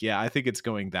 I think it's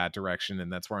going that direction,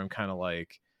 and that's where I'm kind of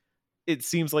like, it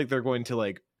seems like they're going to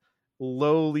like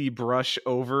lowly brush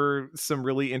over some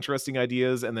really interesting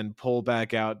ideas and then pull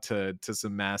back out to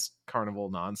some mass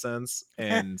carnival nonsense,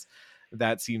 and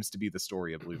that seems to be the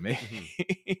story of Blue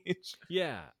Mage.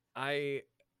 Yeah, I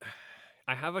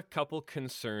have a couple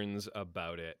concerns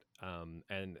about it,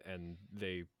 and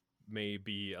they may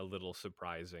be a little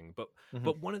surprising, but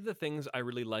one of the things I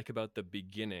really like about the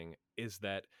beginning is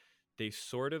that they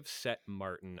sort of set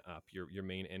Martin up, your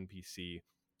main NPC,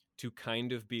 to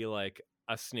kind of be like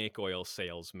a snake oil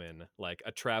salesman, like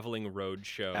a traveling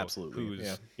roadshow. Absolutely,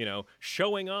 who's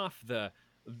showing off the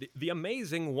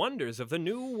amazing wonders of the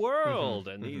new world,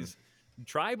 and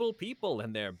tribal people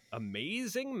and their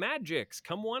amazing magics.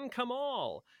 Come one, come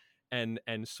all. And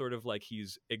sort of like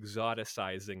he's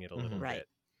exoticizing it a little Right.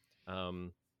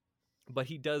 bit. But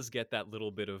he does get that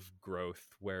little bit of growth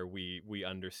where we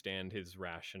understand his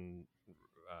rationale,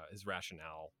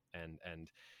 and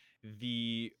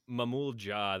the Mamul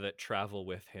Jah that travel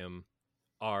with him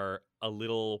are a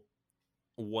little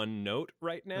one note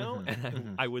right now,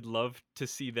 and I would love to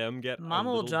see them get a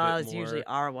Mammal little bit Jaws more. usually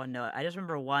are one note. I just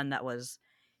remember one that was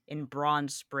in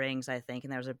Bronze Springs, I think,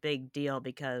 and there was a big deal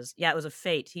because it was a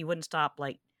fate. He wouldn't stop.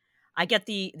 Like, I get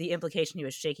the implication he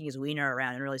was shaking his wiener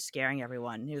around and really scaring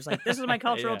everyone. He was like, "This is my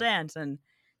cultural dance," and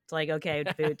it's like, okay,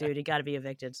 dude, you got to be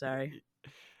evicted. Sorry.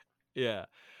 Yeah,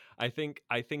 I think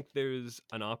there's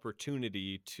an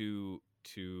opportunity to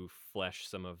flesh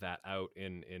some of that out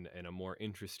in a more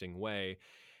interesting way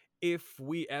if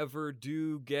we ever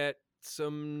do get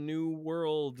some new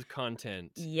world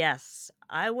content. Yes,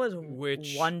 I was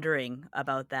Which- wondering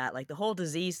about that. Like, the whole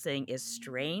disease thing is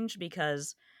strange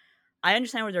because I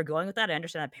understand where they're going with that. I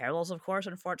understand the parallels, of course,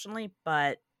 unfortunately,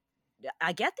 but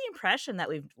I get the impression that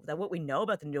what we know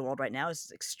about the New World right now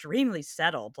is extremely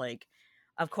settled. Like,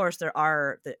 of course, there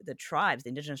are the tribes, the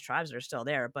indigenous tribes that are still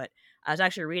there. But I was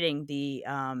actually reading the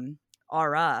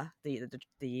Ara,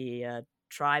 the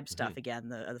tribe stuff again,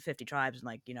 the 50 tribes, and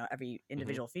like every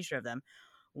individual feature of them.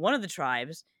 One of the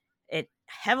tribes, it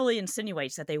heavily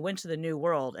insinuates that they went to the New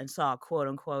World and saw quote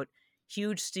unquote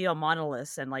huge steel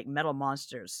monoliths and like metal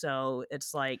monsters. So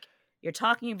it's like you're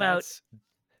talking about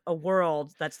a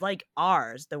world that's like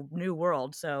ours, the New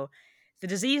World. So the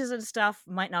diseases and stuff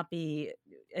might not be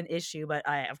an issue, but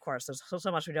of course, there's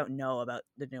so much we don't know about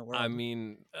the New World. I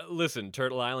mean, listen,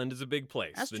 Turtle Island is a big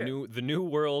place. That's true. The new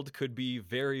world could be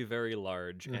very, very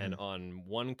large, and on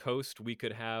one coast we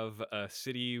could have a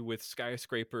city with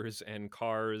skyscrapers and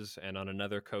cars, and on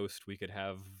another coast we could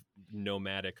have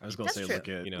nomadic. I was going to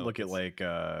say, look at like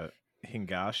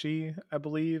Hingashi, I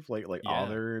believe, like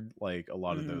Othered, like a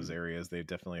lot of those areas, they've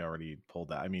definitely already pulled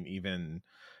that. I mean, even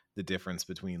the difference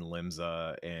between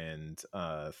Limsa and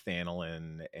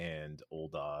Thanalin and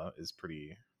Ul'dah is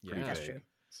pretty big. That's true.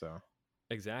 So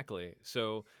exactly.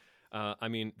 So, I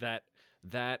mean that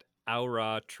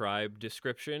Aura tribe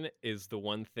description is the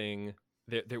one thing.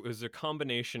 There was a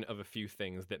combination of a few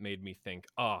things that made me think,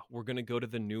 we're gonna go to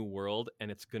the New World,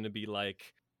 and it's gonna be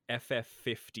like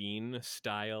FF15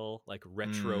 style, like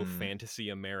retro fantasy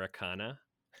Americana.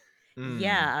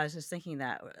 Yeah, I was just thinking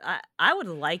that. I would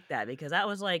like that because that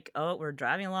was like, we're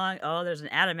driving along. Oh, there's an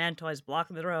adamantoise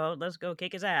blocking the road. Let's go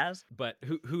kick his ass. But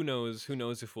who knows? Who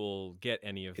knows if we'll get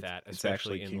any of that? It's especially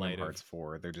actually in Kingdom light Hearts of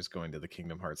 4. They're just going to the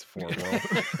Kingdom Hearts 4 world.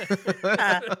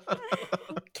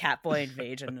 Catboy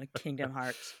invasion of Kingdom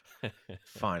Hearts.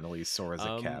 Finally, Sora's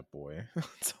a Catboy.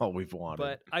 That's all we've wanted.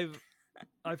 But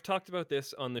I've talked about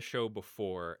this on the show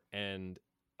before, and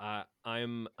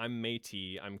I'm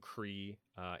Métis, I'm Cree,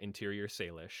 Interior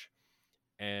Salish,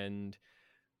 and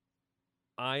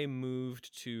I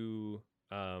moved to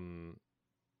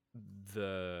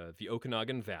the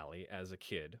Okanagan Valley as a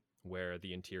kid, where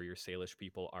the Interior Salish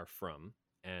people are from,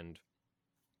 and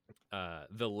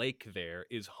the lake there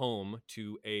is home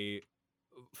to a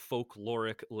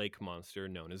folkloric lake monster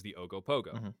known as the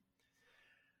Ogopogo.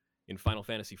 In Final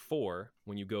Fantasy IV,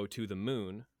 when you go to the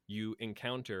moon, you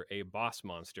encounter a boss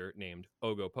monster named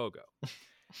Ogopogo.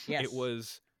 Yes. It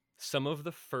was some of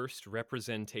the first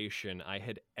representation I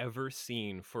had ever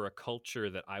seen for a culture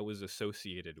that I was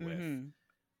associated with.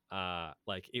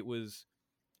 Like, it was...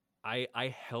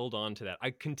 I held on to that.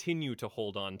 I continue to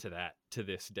hold on to that to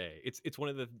this day. It's one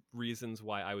of the reasons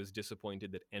why I was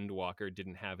disappointed that Endwalker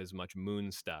didn't have as much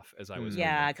moon stuff as I was hoping.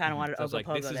 I kind of wanted So I was like,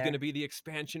 this is there. going to be the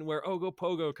expansion where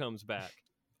Ogopogo comes back.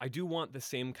 I do want the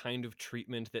same kind of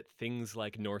treatment that things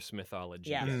like Norse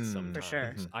mythology get sometimes. For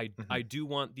sure. I do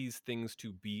want these things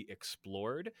to be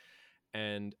explored,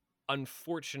 and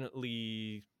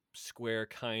unfortunately, Square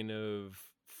kind of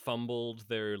fumbled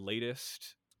their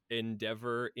latest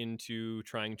endeavor into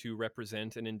trying to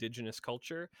represent an indigenous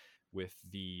culture with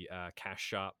the cash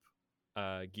shop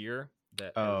gear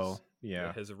that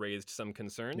has raised some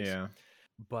concerns.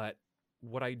 But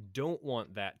what I don't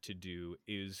want that to do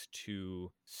is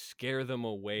to scare them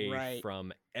away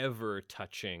from ever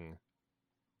touching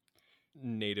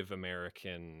Native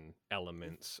American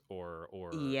elements or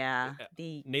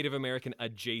Native American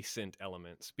adjacent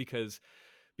elements, because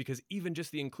even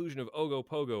just the inclusion of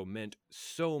Ogopogo meant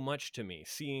so much to me.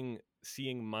 Seeing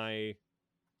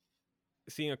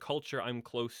a culture I'm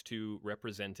close to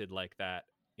represented like that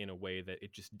in a way that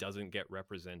it just doesn't get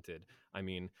represented. I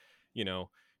mean,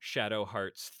 Shadow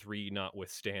Hearts 3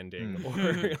 notwithstanding,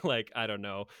 or like I don't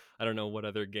know what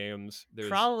other games there's.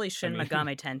 Probably Shin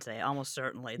Megami Tensei, almost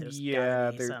certainly. There's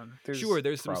yeah, gotta be some.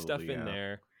 There's some stuff in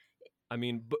there. I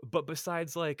mean, but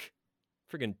besides like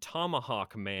friggin'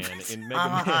 Tomahawk Man in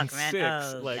Mega Man 6,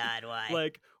 oh God, why?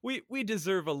 Like we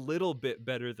deserve a little bit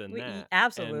better than that.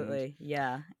 Absolutely,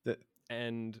 yeah.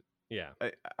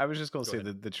 I was just gonna say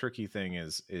that the tricky thing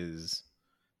is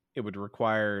it would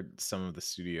require some of the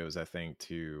studios, I think,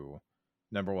 to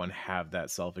number one have that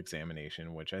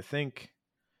self-examination, which I think,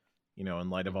 in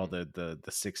light of all the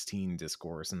 16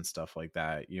 discourse and stuff like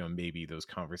that, maybe those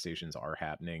conversations are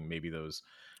happening. Maybe those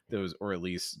or at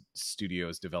least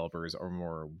studios, developers are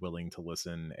more willing to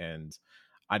listen. And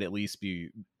I'd at least be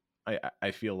I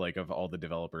feel like of all the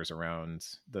developers around,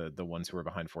 the ones who are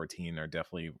behind 14 are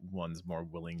definitely ones more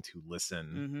willing to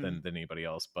listen than anybody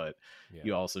else. But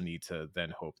you also need to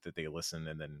then hope that they listen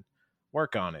and then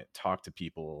work on it, talk to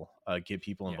people, get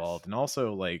people involved. And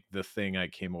also, like, the thing I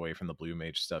came away from the Blue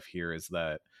Mage stuff here is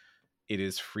that it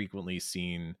is frequently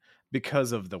seen,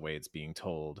 because of the way it's being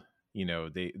told,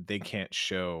 they can't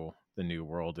show the new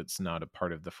world. It's not a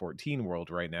part of the 14 world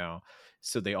right now,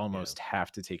 so they almost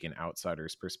have to take an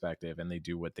outsider's perspective, and they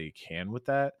do what they can with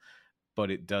that.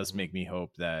 But it does make me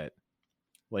hope that,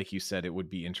 like you said, it would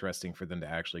be interesting for them to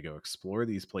actually go explore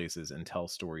these places and tell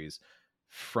stories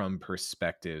from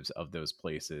perspectives of those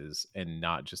places, and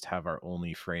not just have our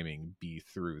only framing be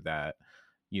through that,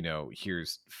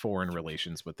 here's foreign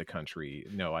relations with the country.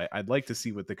 No, I'd like to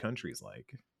see what the country's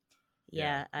like.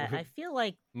 Yeah, I feel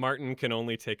like Martin can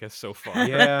only take us so far.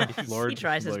 Yeah, he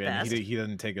tries his best. He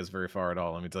doesn't take us very far at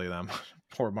all, let me tell you that.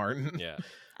 Poor Martin. Yeah,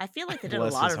 I feel like they did a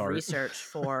lot of research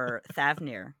for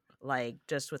Thavnir, like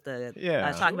just with the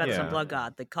talking about this on Blood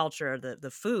God, the culture,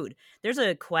 the food. There's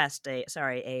a quest, a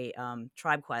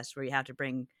tribe quest where you have to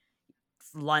bring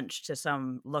lunch to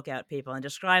some lookout people and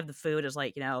describe the food as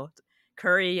like,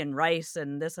 curry and rice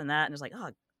and this and that, and it's like,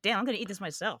 oh damn, I'm gonna eat this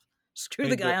myself. Screw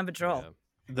the guy on patrol.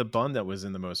 The bun that was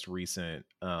in the most recent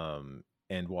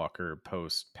Endwalker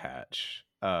post patch,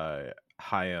 Michael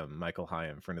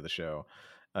Hyam, friend of the show,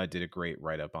 did a great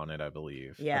write-up on it, I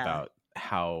believe, about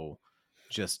how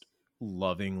just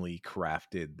lovingly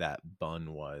crafted that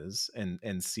bun was,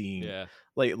 and seeing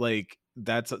like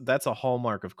that's a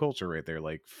hallmark of culture right there.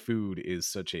 Like, food is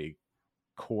such a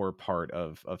core part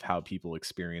of how people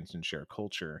experience and share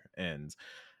culture, and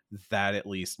that at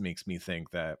least makes me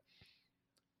think that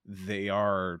they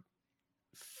are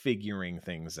figuring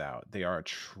things out. They are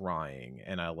trying,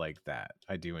 and I like that.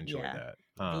 I do enjoy that.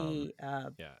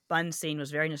 The bun scene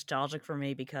was very nostalgic for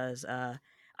me because I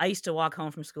used to walk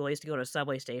home from school. I used to go to a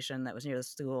subway station that was near the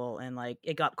school, and like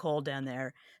it got cold down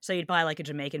there, so you'd buy like a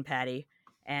Jamaican patty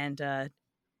and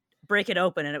break it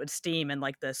open, and it would steam in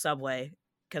like the subway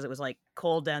because it was like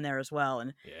cold down there as well.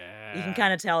 And you can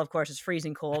kind of tell, of course, it's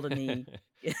freezing cold in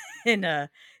the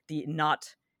the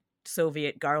not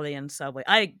Soviet Garlean subway.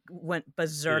 I went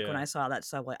berserk when I saw that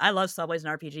subway. I love subways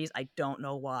and RPGs. I don't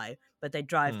know why, but they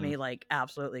drive me like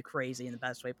absolutely crazy in the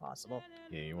best way possible.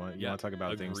 Yeah, you want to talk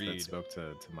about things that spoke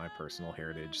to my personal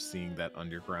heritage, seeing that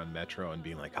underground metro and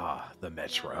being like, the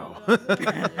metro.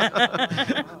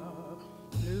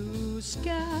 Blue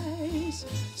skies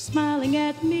smiling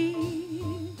at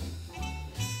me,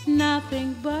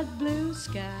 nothing but blue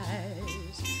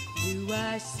skies do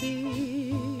I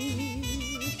see.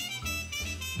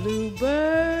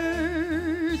 Bluebirds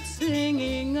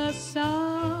singing a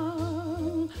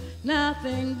song,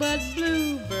 nothing but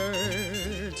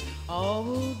bluebirds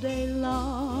all day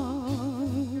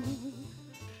long.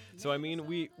 So I mean,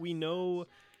 we know.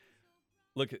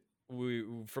 Look,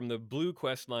 from the Blue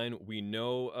quest line, we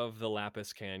know of the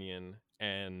Lapis Canyon,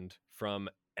 and from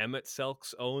Emmett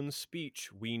Selk's own speech,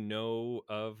 we know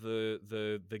of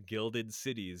the gilded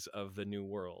cities of the New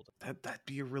World. That'd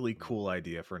be a really cool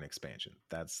idea for an expansion.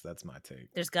 That's my take.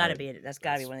 There's got to be one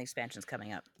of the expansions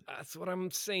coming up. That's what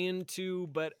I'm saying too,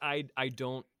 but I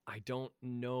don't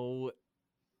know.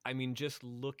 I mean, just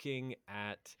looking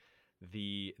at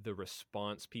the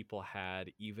response people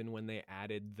had, even when they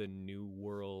added the New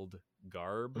World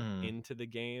garb into the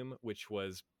game, which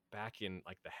was back in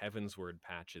like the Heavensward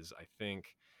patches, I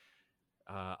think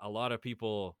a lot of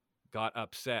people got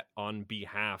upset on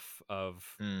behalf of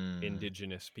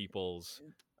indigenous peoples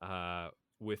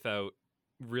without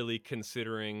really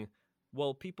considering,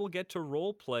 well, people get to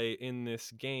role play in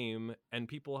this game and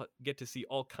people get to see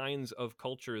all kinds of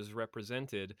cultures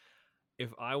represented.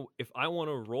 If I want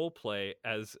to role play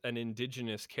as an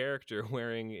indigenous character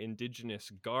wearing indigenous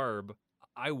garb,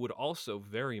 I would also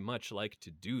very much like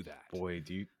to do that. Boy,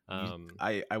 do you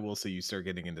I will say you start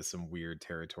getting into some weird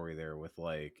territory there with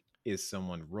like is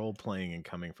someone role playing and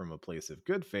coming from a place of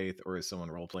good faith, or is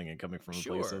someone role playing and coming from a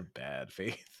place of bad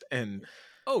faith? And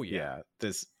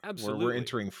this absolutely, we're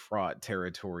entering fraught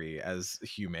territory as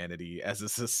humanity, as a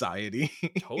society.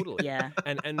 Totally. Yeah.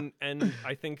 And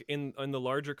I think in the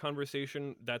larger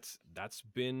conversation, that's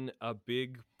been a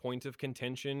big point of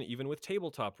contention, even with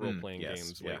tabletop role-playing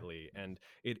games lately. And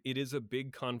it is a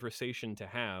big conversation to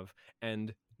have,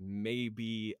 and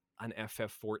maybe an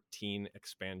FF14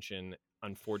 expansion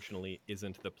unfortunately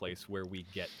isn't the place where we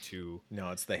get to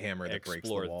it's the hammer that breaks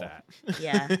the wall. That.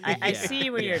 I see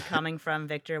where you're coming from,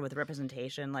 Victor, with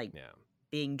representation, like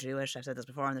being Jewish. I've said this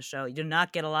before on the show. You do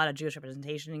not get a lot of Jewish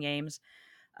representation in games.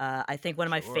 I think one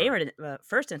of my favorite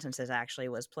first instances actually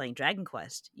was playing Dragon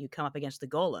Quest. You come up against the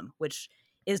Golem, which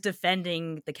is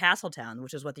defending the castle town,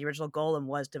 which is what the original Golem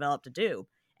was developed to do.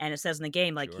 And it says in the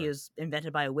game, like, he was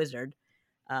invented by a wizard.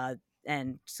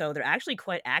 And so they're actually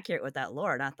quite accurate with that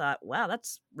lore. And I thought, wow,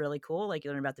 that's really cool. Like,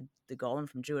 you learn about the Golem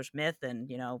from Jewish myth, and,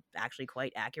 you know, actually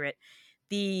quite accurate.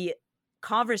 The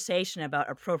conversation about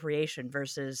appropriation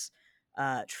versus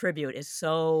tribute is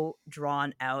so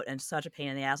drawn out and such a pain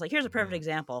in the ass. Like, here's a perfect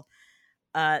example.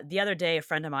 The other day, a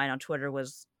friend of mine on Twitter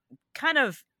was kind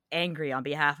of angry on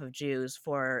behalf of Jews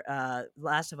for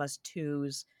Last of Us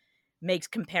 2's makes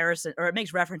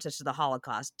references to the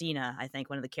Holocaust. Dina, I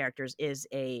think one of the characters, is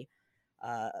a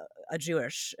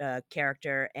Jewish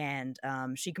character, and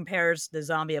she compares the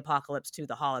zombie apocalypse to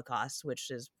the Holocaust, which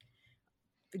is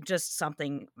just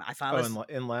something I thought was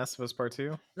in Last of Us Part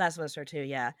 2? Last of Us Part 2,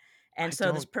 yeah. And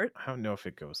I don't know if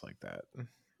it goes like that.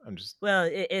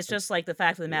 It's just like, the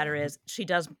fact of the matter is, she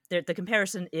does, the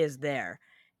comparison is there.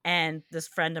 And this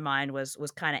friend of mine was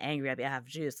kind of angry on behalf of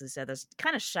Jews. They said, that's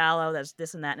kind of shallow, that's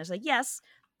this and that. And it's like, yes,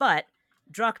 but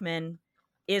Druckmann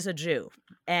is a Jew,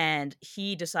 and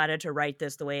he decided to write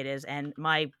this the way it is. And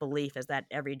my belief is that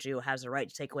every Jew has the right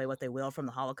to take away what they will from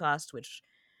the Holocaust, which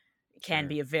can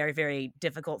be a very, very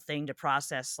difficult thing to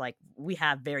process. Like, we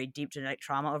have very deep genetic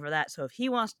trauma over that. So if he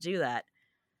wants to do that,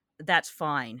 that's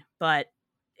fine. But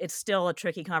it's still a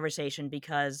tricky conversation,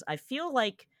 because I feel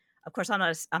like, of course, I'm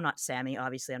not Sami,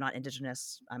 obviously. I'm not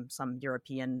indigenous. I'm some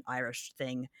European Irish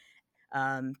thing.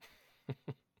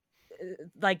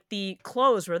 Like, the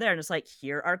clothes were there, and it's like,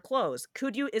 here are clothes.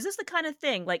 Is this the kind of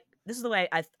thing, like, this is the way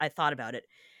I thought about it.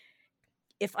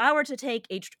 If I were to take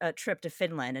a trip to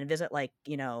Finland and visit, like,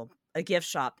 you know, a gift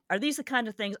shop, are these the kind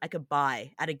of things I could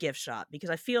buy at a gift shop?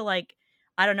 Because I feel like,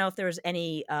 I don't know if there was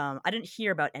any, I didn't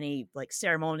hear about any, like,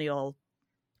 ceremonial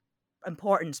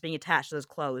importance being attached to those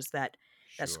clothes that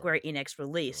Square Enix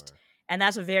released. And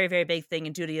that's a very, very big thing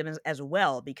in Judaism as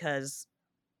well, because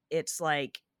it's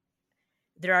like,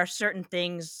 there are certain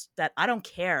things that I don't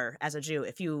care as a Jew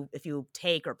if you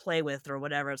take or play with or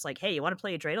whatever. It's like, hey, you want to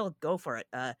play a dreidel? Go for it.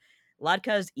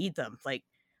 Latkes, eat them. Like,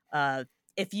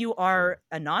 if you are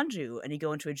a non-Jew and you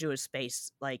go into a Jewish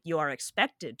space, like, you are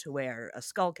expected to wear a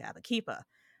skull cap, a kippah.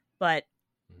 But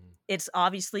it's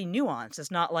obviously nuanced. It's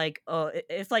not like,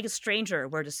 if like a stranger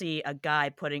were to see a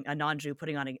non-Jew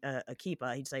putting on a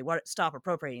kippah, he'd say, "What? Stop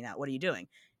appropriating that. What are you doing?"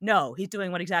 No, he's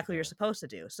doing what exactly you're supposed to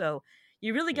do. So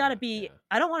you really got to be.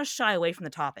 I don't want to shy away from the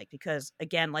topic, because,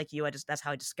 again, like you, that's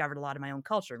how I discovered a lot of my own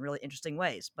culture in really interesting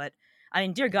ways. But I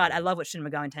mean, dear God, I love what Shin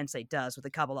Megami Tensei does with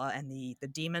the Kabbalah and the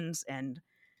demons and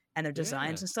their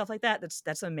designs and stuff like that.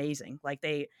 That's amazing. Like,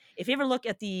 if you ever look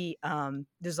at the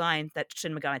design that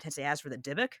Shin Megami Tensei has for the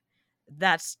Dybbuk,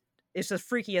 it's the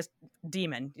freakiest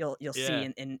demon you'll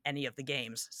see in any of the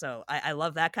games. So I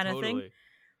love that kind of thing.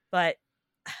 But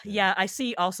I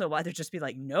see also why they'd just be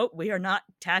like, nope, we are not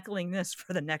tackling this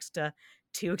for the next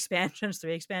 3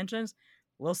 expansions.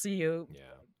 We'll see you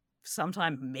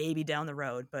sometime maybe down the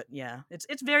road. But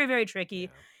it's very, very tricky.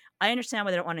 I understand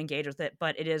why they don't want to engage with it,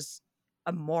 but it is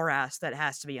a morass that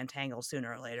has to be untangled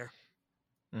sooner or later.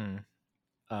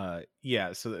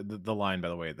 So the line, by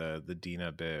the way, the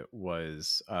Dina bit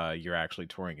was, you're actually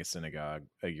touring a synagogue,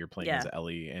 you're playing as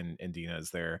Ellie, and Dina is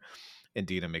there, and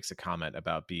Dina makes a comment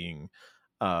about being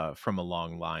from a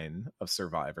long line of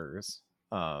survivors,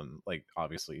 like,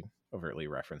 obviously overtly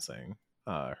referencing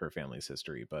her family's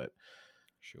history, but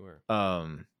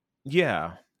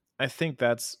I think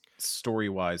that's,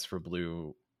 story-wise, for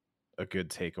Blue, a good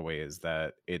takeaway is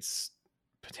that it's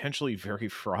potentially very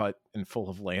fraught and full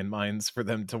of landmines for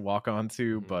them to walk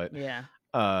onto, but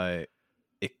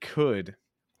it could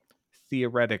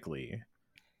theoretically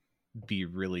be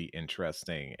really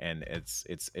interesting, and it's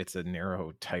a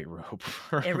narrow tightrope.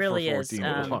 It really is.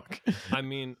 I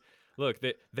mean, look,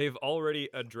 they've already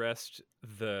addressed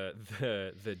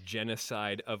the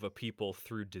genocide of a people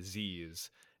through disease,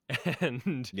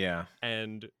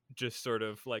 and just sort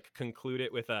of like conclude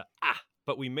it with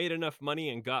but we made enough money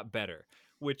and got better.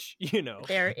 Which, you know,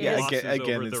 There Yeah, is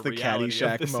again, it's the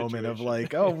Caddyshack moment of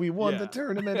like, oh, we won the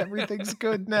tournament, everything's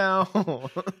good now.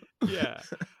 Yeah.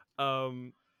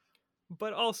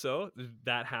 But also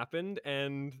that happened,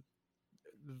 and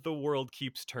the world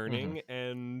keeps turning,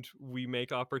 and we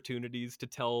make opportunities to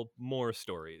tell more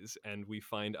stories, and we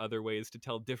find other ways to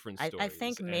tell different stories. I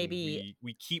think maybe and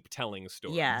we keep telling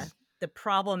stories. Yeah. The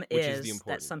problem Which is the is that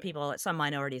important some thing. people, some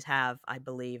minorities have, I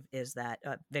believe, is that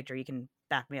Victor, you can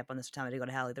back me up on this. Time to go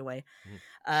to hell either way.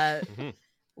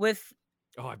 With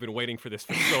I've been waiting for this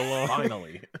for so long.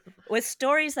 Finally. with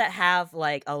stories that have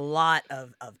like a lot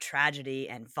of tragedy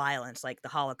and violence, like the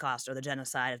Holocaust or the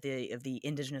genocide of the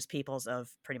indigenous peoples of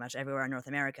pretty much everywhere in North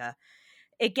America,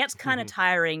 it gets kind of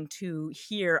tiring to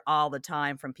hear all the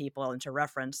time from people and to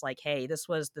reference like, hey, this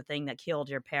was the thing that killed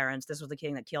your parents, this was the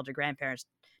thing that killed your grandparents,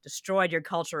 destroyed your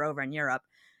culture over in Europe.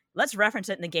 Let's reference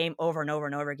it in the game over and over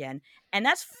and over again, and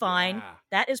that's fine. Yeah.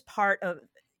 That is part of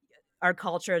our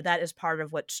culture. That is part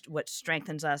of what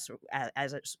strengthens us,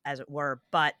 as it were.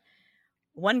 But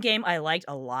one game I liked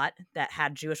a lot that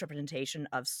had Jewish representation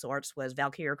of sorts was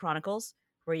Valkyria Chronicles,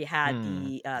 where you had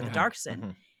the Dark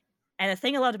Sin. And the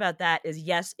thing I loved about that is,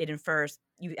 yes, it infers,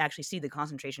 you actually see the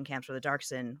concentration camps where the Dark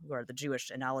Sin, where the Jewish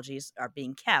analogies are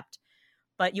being kept,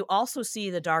 but you also see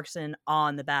the Dark Sin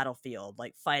on the battlefield,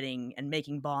 like fighting and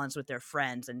making bonds with their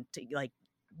friends and like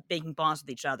making bonds with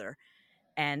each other.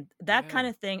 And that kind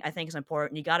of thing, I think, is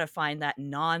important. You got to find that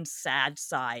non-sad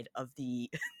side of the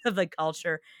of the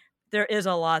culture. There is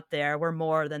a lot there. We're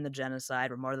more than the genocide.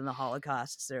 We're more than the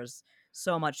Holocausts. There's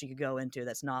so much you could go into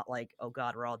that's not like, oh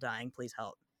God, we're all dying, please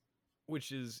help.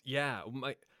 Which is,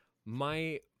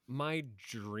 my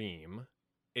dream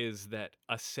is that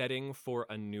a setting for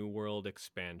a New World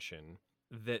expansion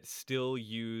that still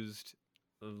used,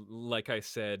 like I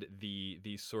said,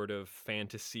 the sort of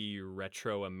fantasy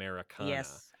retro Americana.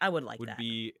 Yes, I would like would that.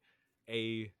 be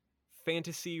a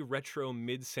fantasy retro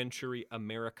mid-century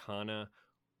Americana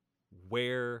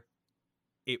where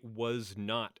it was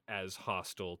not as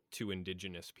hostile to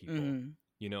indigenous people.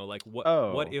 You know, like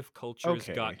what if cultures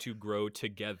got to grow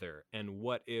together, and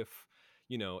what if,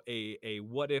 you know, a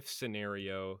what if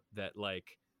scenario that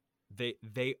like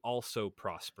they also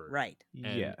prospered, right?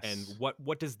 And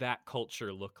what does that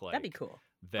culture look like? That'd be cool.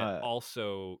 That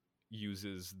also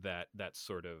uses that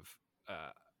sort of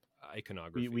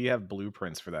iconography. We have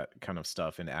blueprints for that kind of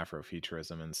stuff in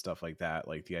Afrofuturism and stuff like that,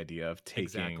 like the idea of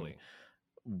taking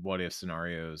what if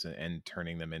scenarios and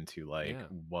turning them into like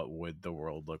what would the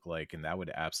world look like, and that would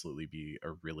absolutely be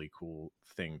a really cool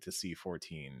thing to see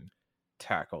 14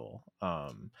 tackle,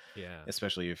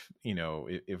 especially if, you know,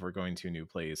 if we're going to a new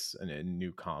place and a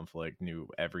new conflict, new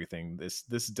everything, this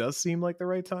does seem like the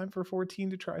right time for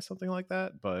 14 to try something like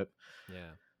that. But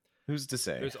who's to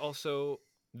say? There's also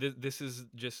this is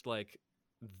just like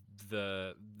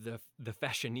the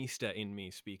fashionista in me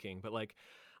speaking, but like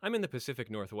I'm in the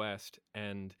Pacific Northwest,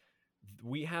 and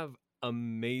we have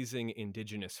amazing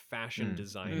indigenous fashion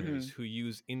designers who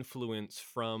use influence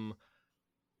from,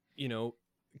 you know,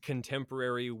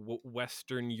 contemporary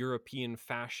Western European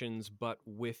fashions, but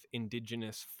with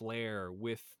indigenous flair,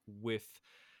 with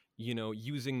you know,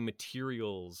 using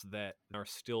materials that are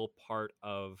still part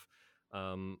of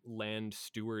land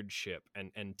stewardship,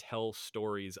 and tell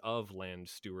stories of land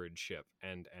stewardship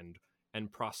and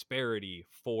prosperity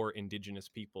for indigenous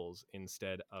peoples,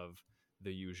 instead of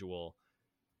the usual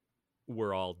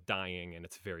we're all dying and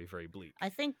it's very, very bleak. I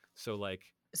think so. Like,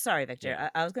 sorry, Victor,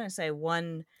 I was going to say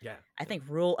one. I think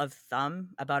rule of thumb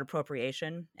about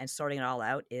appropriation and sorting it all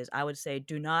out is, I would say,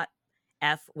 do not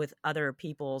F with other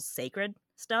people's sacred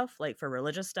stuff, like for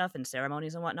religious stuff and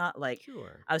ceremonies and whatnot. Like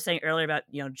I was saying earlier about,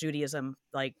 you know, Judaism,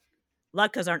 like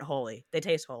latkes aren't holy. They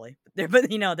taste holy,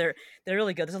 but you know, they're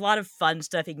really good. There's a lot of fun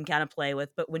stuff you can kind of play with,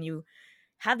 but when you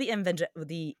have the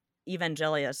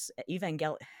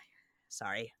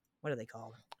sorry, what are they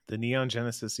called? The Neon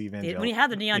Genesis Evangelion. When you have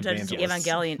the Neon Genesis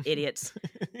Evangelion idiots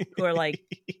who are like,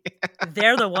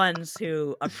 they're the ones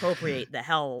who appropriate the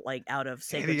hell like out of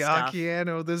sacred stuff.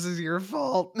 Hideaki, this is your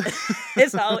fault.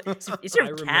 It's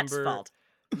your cat's fault.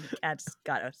 The cat's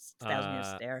got a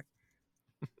 1,000-year stare.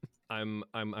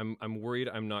 I'm worried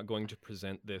I'm not going to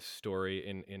present this story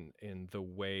in the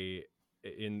way,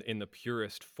 in the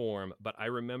purest form, but I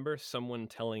remember someone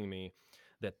telling me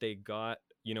that they got,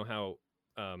 you know how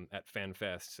at fan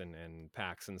fests and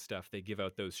PAX and stuff, they give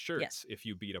out those shirts if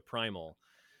you beat a primal,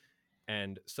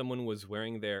 and someone was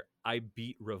wearing their I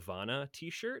beat Ravana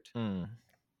t-shirt,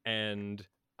 and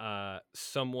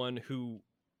someone who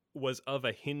was of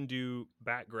a Hindu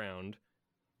background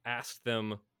asked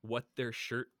them what their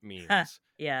shirt means.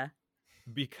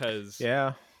 because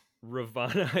Yeah.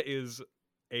 Ravana is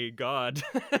a god.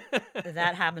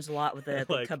 That happens a lot with the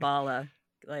Like- Kabbalah.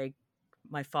 Like,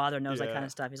 my father knows that kind Yeah.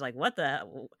 of stuff. He's like, what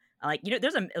the? Like,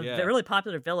 there's a Yeah. really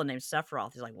popular villain named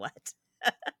Sephiroth. He's like, what?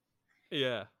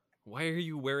 Yeah. Why are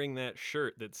you wearing that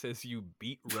shirt that says you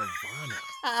beat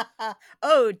Ravana?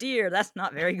 Oh dear, that's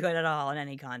not very good at all in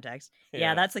any context. Yeah,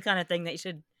 Yeah. that's the kind of thing that you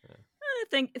should Yeah.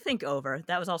 think over.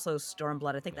 That was also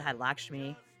Stormblood. I think that had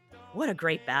Lakshmi. What a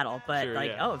great battle, but Sure,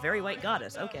 yeah. oh, very white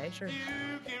goddess. Okay, sure.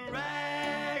 You can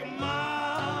rag,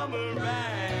 mama,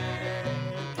 rag.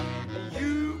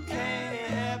 You can't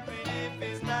help it if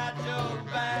it's not your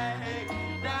bag.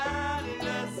 Down in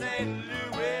the St.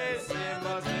 Louis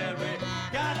cemetery,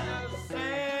 got a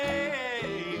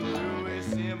St. Louis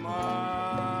cemetery.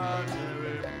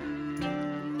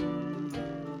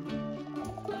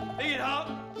 Take it out.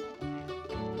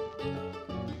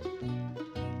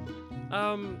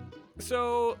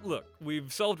 So look,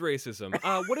 we've solved racism.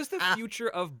 What does the future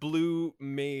of Blue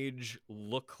Mage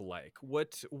look like?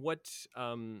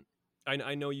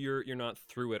 I know you're not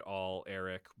through it all,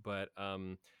 Eric, but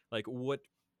like what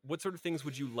sort of things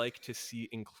would you like to see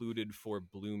included for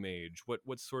Blue Mage?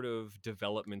 What sort of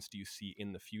developments do you see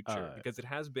in the future? Because it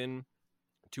has been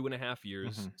 2.5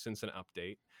 years since an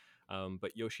update.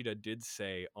 But Yoshida did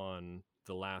say on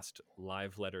the last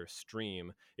live letter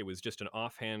stream, it was just an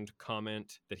offhand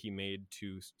comment that he made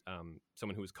to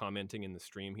someone who was commenting in the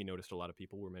stream. He noticed a lot of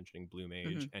people were mentioning Blue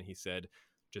Mage, and he said,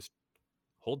 just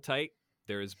hold tight.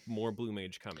 There is more Blue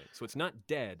Mage coming. So it's not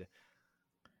dead.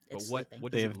 But It's what sleeping.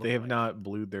 does it look They have like? not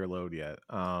blued their load yet.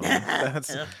 That's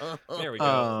There we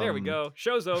go. There we Um, go.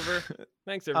 Show's over.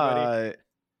 Thanks, everybody.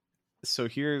 So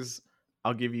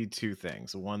I'll give you two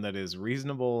things. One that is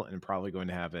reasonable and probably going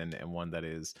to happen, and one that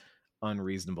is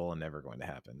unreasonable and never going to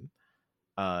happen.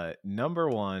 Number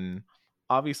one,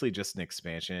 obviously just an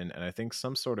expansion, and I think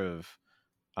some sort of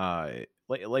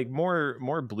like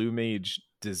more Blue Mage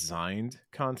designed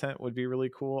content would be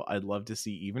really cool. I'd love to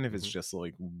see, even if it's just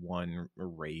like one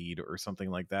raid or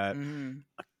something like that.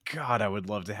 God, I would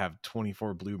love to have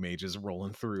 24 Blue Mages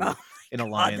rolling through an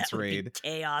alliance that would be raid.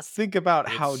 chaos. Think about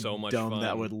It's how so much dumb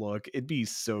that fun. would look. It'd be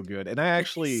so good. And I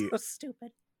actually so stupid.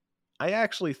 I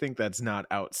actually think that's not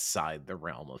outside the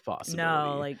realm of possibility.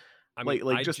 No, like I mean,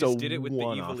 like I just just a did it with the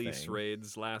one-off Evil East thing.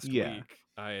 raids last Yeah.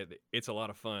 week. It's a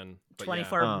lot of fun. But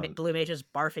 24 yeah. Blue Mages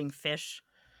barfing fish.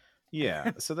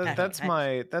 Yeah, so that's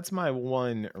my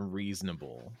one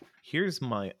reasonable. Here's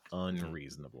my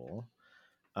unreasonable.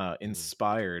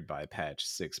 Inspired by patch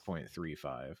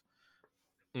 6.35,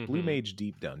 Blue Mage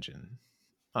Deep Dungeon.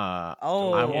 I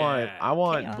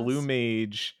want chaos. Blue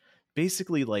Mage.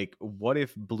 Basically, like, what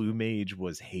if Blue Mage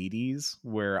was Hades,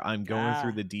 where I'm going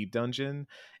through the deep dungeon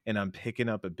and I'm picking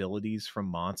up abilities from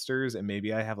monsters, and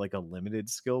maybe I have like a limited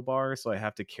skill bar, so I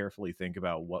have to carefully think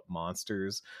about what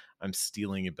monsters I'm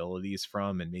stealing abilities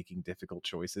from and making difficult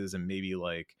choices. And maybe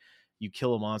like you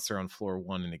kill a monster on floor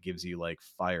 1 and it gives you like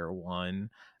fire 1,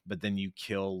 but then you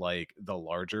kill like the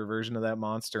larger version of that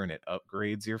monster and it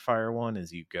upgrades your fire 1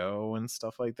 as you go and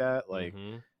stuff like that. Like,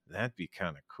 that'd be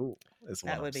kind of cool. Is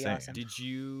That what would I'm be saying. awesome.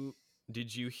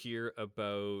 Did you hear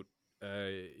about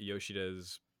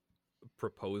Yoshida's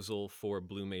proposal for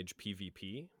Blue Mage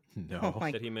PvP No. Oh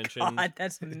my that he mentioned? God,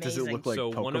 that's amazing. Does it look like So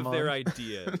one of their Pokemon?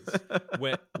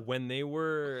 ideas when they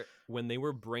were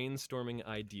brainstorming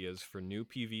ideas for new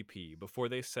PvP before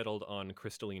they settled on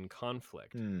Crystalline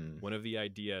Conflict, one of the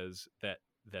ideas that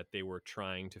they were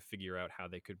trying to figure out how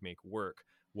they could make work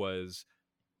was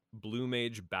Blue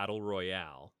Mage Battle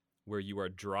Royale, where you are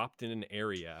dropped in an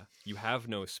area, you have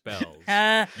no spells,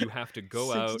 you have to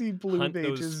go out, 60 Blue hunt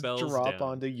those Mages spells drop down.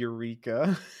 onto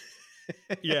Eureka.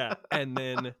 Yeah, and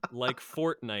then like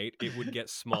Fortnite, it would get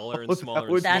smaller and Oh, smaller that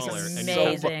would and be smaller, and amazing. you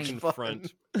would so much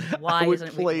confront. Why I would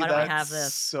isn't play why don't that we have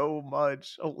this? so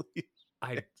much. Holy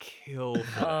I'd kill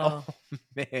for that. Oh,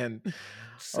 man.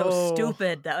 so Oh.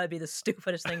 stupid. That would be the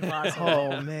stupidest thing possible.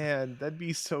 Oh man, that'd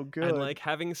be so good. And like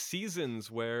having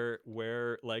seasons where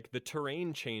like the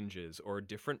terrain changes or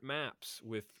different maps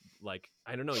with like,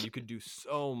 I don't know, you could do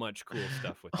so much cool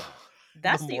stuff with that.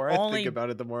 That's the the more I only think about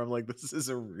it, the more I'm like, this is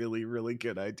a really, really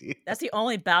good idea. that's the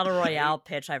only battle royale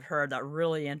pitch I've heard that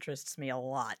really interests me a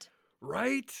lot.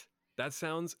 Right? That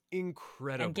sounds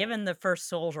incredible. And given the first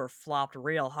Soldier flopped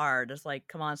real hard, it's like,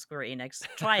 come on, Square Enix,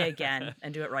 try again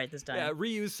and do it right this time. Yeah,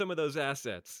 reuse some of those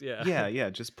assets. Yeah. Yeah,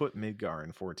 just put Midgar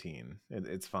in 14.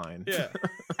 It's fine.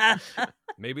 Yeah.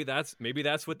 Maybe that's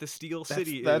what the Steel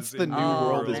City that's is. the in new New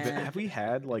world. man. Have we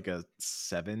had like a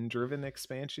 7 driven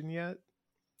expansion yet?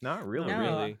 Not really. Not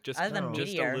No, really. Just other than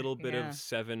just a Meteor, little bit yeah. of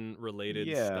 7 related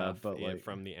Yeah, stuff but like,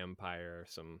 from the Empire.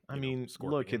 Some, I mean, look,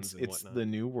 scorpions and it's whatnot. the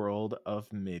new world of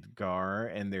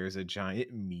Midgar, and there's a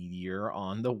giant meteor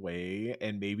on the way,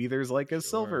 and maybe there's like a Sure.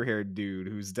 silver-haired dude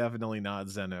who's definitely not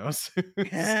Xenos,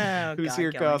 Oh, who's God,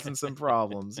 here going. causing some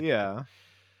problems. Yeah,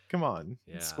 come on,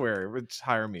 Yeah. Square,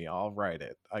 hire me. I'll write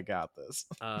it. I got this.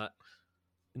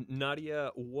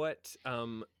 Nadia, what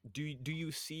do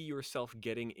you see yourself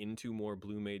getting into more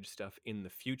Blue Mage stuff in the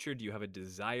future? Do you have a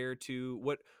desire to?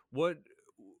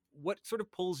 What sort of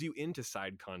pulls you into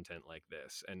side content like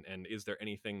this? And is there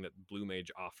anything that Blue Mage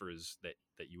offers that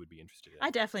you would be interested in?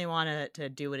 I definitely want to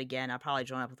do it again. I'll probably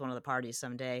join up with one of the parties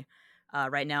someday.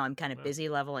 Right now, I'm kind of busy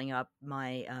leveling up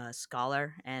my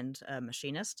scholar and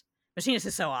machinist. Machinist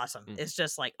is so awesome. It's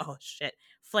just like, oh shit,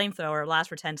 flamethrower lasts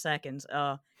for 10 seconds.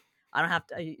 I don't have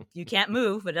to. You can't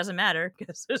move, but it doesn't matter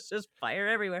because there's just fire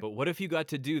everywhere. But what if you got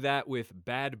to do that with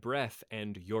bad breath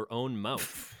and your own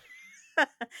mouth?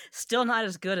 Still not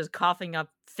as good as coughing up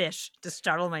fish to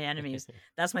startle my enemies.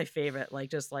 That's my favorite.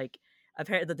 Like, just like,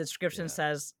 apparently the description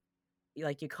says,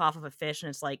 like, you cough up a fish and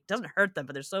it's like, doesn't hurt them,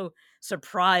 but they're so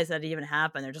surprised that it even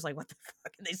happened. They're just like, what the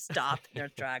fuck? And they stop in their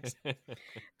tracks.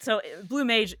 So Blue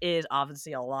Mage is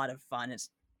obviously a lot of fun. It's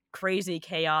crazy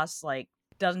chaos, like,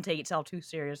 doesn't take itself too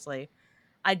seriously.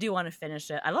 I do want to finish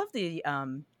it. I love the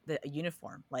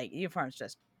uniform. Like, uniform's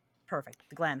just perfect.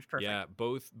 The glam's perfect. Yeah,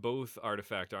 both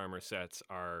artifact armor sets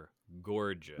are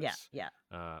gorgeous. Yeah.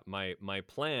 My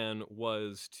plan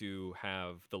was to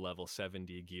have the level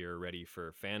 70 gear ready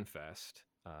for FanFest,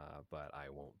 but I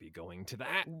won't be going to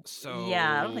that. So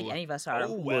yeah, I don't think any of us are.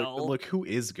 Oh, well, look who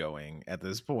is going at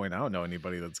this point. I don't know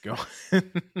anybody that's going.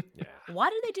 Yeah. Why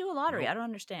do they do a lottery? Nope. I don't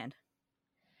understand.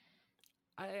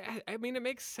 I mean, it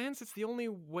makes sense. It's the only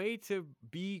way to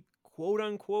be quote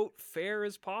unquote fair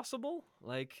as possible.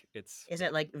 Like, it's. Is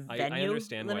it like venue I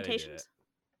understand limitations? why they did it.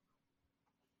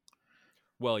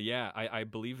 Well, yeah, I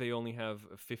believe they only have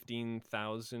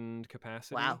 15,000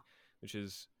 capacity. Wow. Which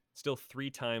is still 3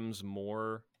 times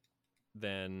more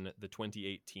than the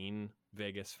 2018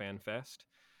 Vegas Fan Fest.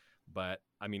 But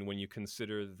I mean, when you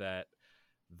consider that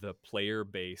the player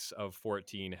base of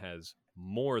 14 has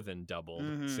more than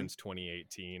doubled since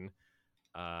 2018,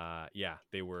 yeah,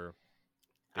 they were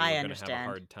going to have a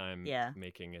hard time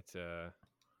making it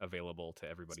available to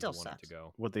everybody Still who wanted sucks. to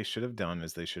go. What they should have done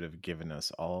is they should have given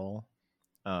us all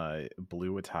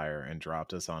blue attire and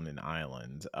dropped us on an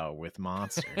island with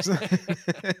monsters.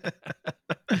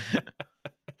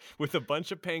 With a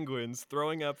bunch of penguins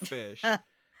throwing up fish.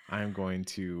 I'm going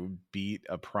to beat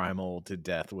a primal to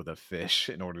death with a fish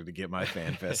in order to get my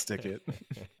FanFest ticket.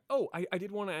 Oh, I did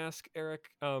want to ask, Eric,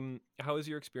 how has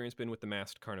your experience been with the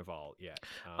Masked Carnival yet?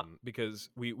 Because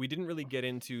we didn't really get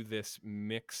into this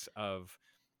mix of,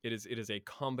 it is a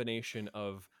combination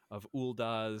of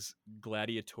Uldah's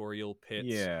gladiatorial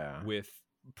pits with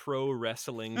pro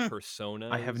wrestling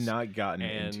personas. I have not gotten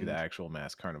into the actual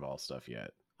Masked Carnival stuff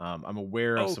yet. I'm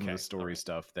aware of some of the story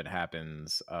stuff that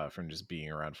happens from just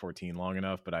being around 14 long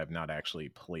enough, but I have not actually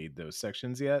played those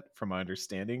sections yet. From my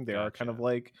understanding, they are kind of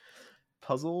like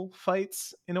puzzle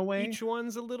fights in a way. Each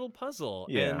one's a little puzzle,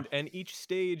 and each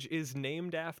stage is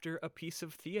named after a piece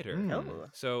of theater.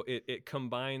 So it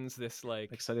combines this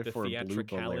like excited the for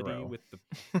theatricality with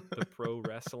the pro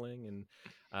wrestling,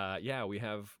 and yeah, we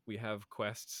have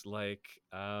quests like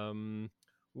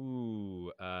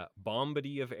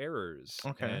Bombady of Errors,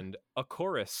 and a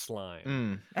chorus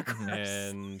slime,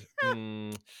 and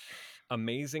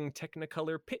amazing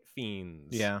Technicolor Pit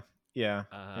Fiends.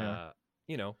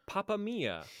 You know, Papa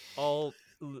Mia.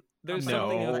 There's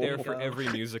something out there for every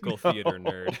musical theater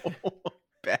nerd.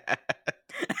 Bad.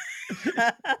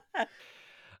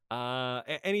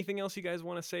 Anything else you guys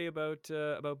want to say about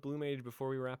Blue Mage before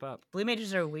we wrap up? Blue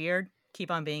Mages are weird.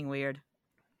 Keep on being weird.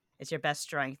 It's your best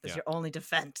strength. It's your only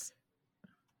defense.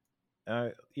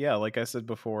 Yeah, like I said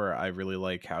before, I really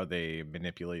like how they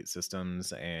manipulate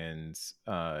systems and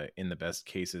in the best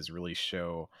cases really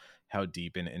show how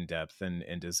deep and in-depth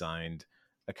and designed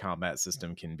a combat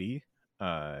system can be.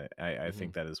 I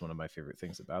think that is one of my favorite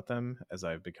things about them, as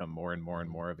I've become more and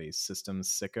more of a systems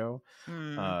sicko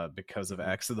because of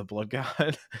Axe of the Blood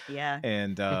God.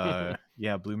 And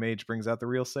yeah, Blue Mage brings out the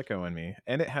real sicko in me,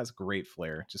 and it has great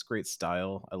flair, just great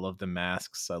style. I love the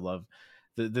masks. I love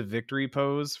the victory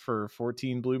pose for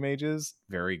 14 Blue Mages.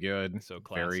 Very good. So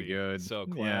classy. Very good. So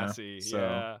classy.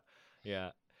 Yeah.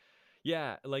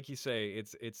 Yeah. Like you say,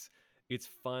 it's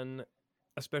fun,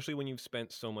 especially when you've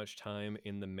spent so much time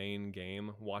in the main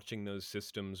game watching those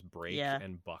systems break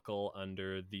and buckle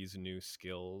under these new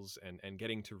skills, and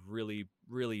getting to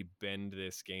really bend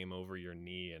this game over your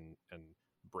knee and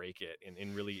break it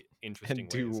in really interesting And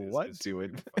do ways. what to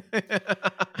it?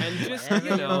 And just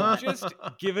just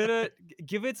give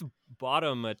its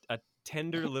bottom a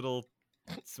tender little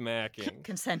smacking.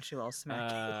 Consensual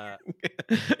smacking.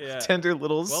 Yeah. Tender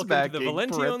little Welcome smacking. to the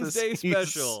Valentine's Day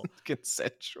special.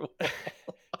 Consensual.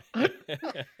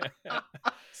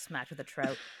 Smacked with a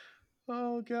trout.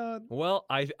 Oh God. Well,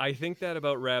 I think that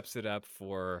about wraps it up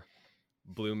for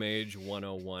Blue Mage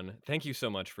 101. Thank you so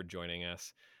much for joining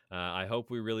us. I hope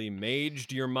we really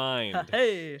maged your mind.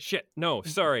 Hey. Shit, no,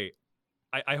 sorry.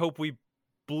 I hope we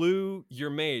blew your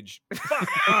mage. Fuck.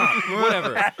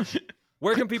 Whatever.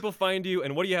 Where can people find you,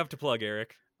 and what do you have to plug,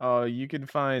 Eric? You can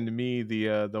find me,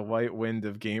 the white wind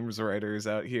of games writers,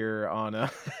 out here on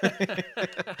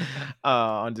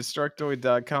on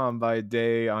Destructoid.com by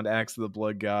day, on Axe of the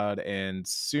Blood God, and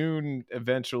soon,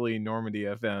 eventually, Normandy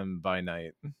FM by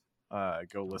night.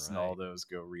 Go listen to all those.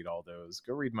 Go read all those.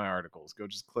 Go read my articles. Go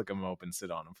just click them open,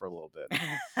 sit on them for a little bit.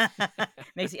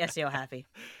 Makes the SEO happy.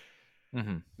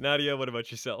 Mm-hmm. Nadia, what about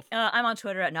yourself? I'm on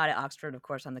Twitter at Nadia Oxford. Of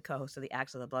course, I'm the co-host of the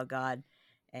Axe of the Blood God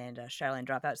and Sharlayan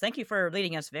Dropouts. Thank you for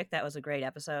leading us, Vic. That was a great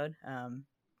episode.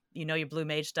 You know your Blue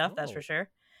Mage stuff, that's for sure.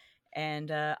 And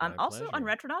I'm also on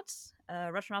Retronauts.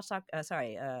 Retronauts.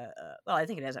 Well, I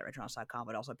think it is at retronauts.com,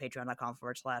 but also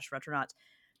patreon.com/retronauts.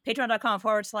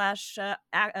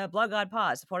 Patreon.com/Blood God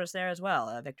Pod. Support us there as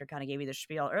well. Victor kind of gave you the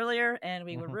spiel earlier, and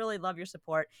we would really love your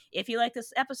support. If you like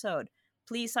this episode,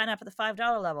 please sign up for the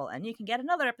 $5 level, and you can get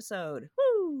another episode.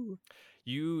 Woo!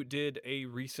 You did a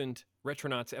recent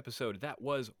Retronauts episode that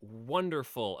was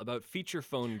wonderful about feature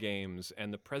phone games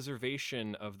and the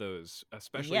preservation of those,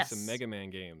 especially some Mega Man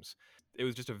games. It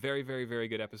was just a very, very, very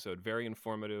good episode, very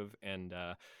informative, and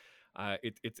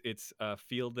it's a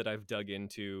field that I've dug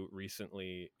into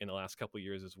recently in the last couple of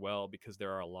years as well, because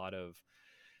there are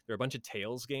a bunch of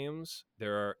Tales games.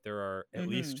 There are at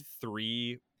least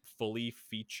 3 fully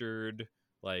featured,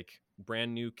 like,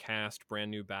 brand new cast,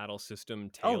 brand new battle system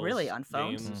Tales on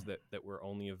phones? games that were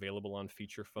only available on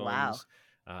feature phones.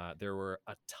 Wow. There were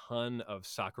a ton of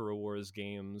Sakura Wars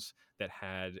games that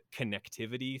had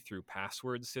connectivity through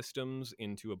password systems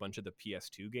into a bunch of the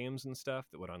PS2 games and stuff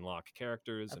that would unlock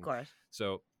characters. Of course.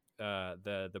 So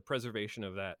the preservation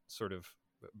of that sort of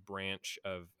branch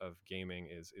of gaming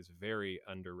is very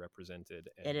underrepresented.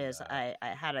 And, it is. I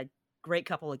had a great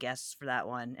couple of guests for that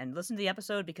one, and listen to the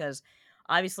episode, because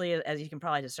obviously, as you can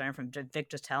probably discern from Vic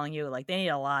just telling you, like, they need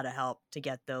a lot of help to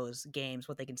get those games.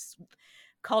 What they can,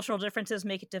 cultural differences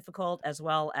make it difficult, as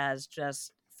well as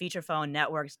just feature phone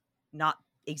networks not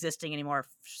existing anymore,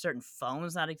 certain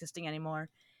phones not existing anymore.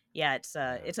 Yeah, it's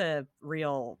a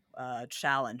real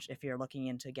challenge if you're looking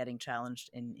into getting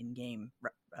challenged in game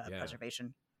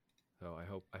preservation. So I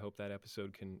hope that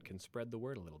episode can spread the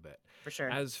word a little bit. For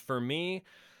sure. As for me,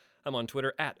 I'm on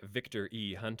Twitter at Victor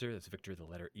E. Hunter. That's Victor, the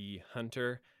letter E,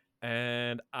 Hunter.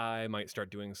 And I might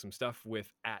start doing some stuff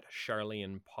with at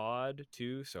Sharlayan Pod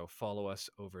too. So follow us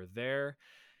over there.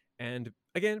 And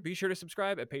again, be sure to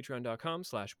subscribe at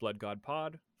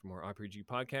patreon.com/bloodgodpod for more RPG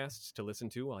podcasts to listen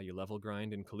to while you level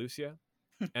grind in Calusia.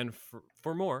 And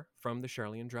for more from the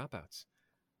Sharlayan Dropouts.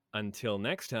 Until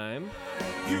next time.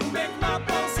 You make my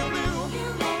bones so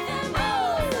blue.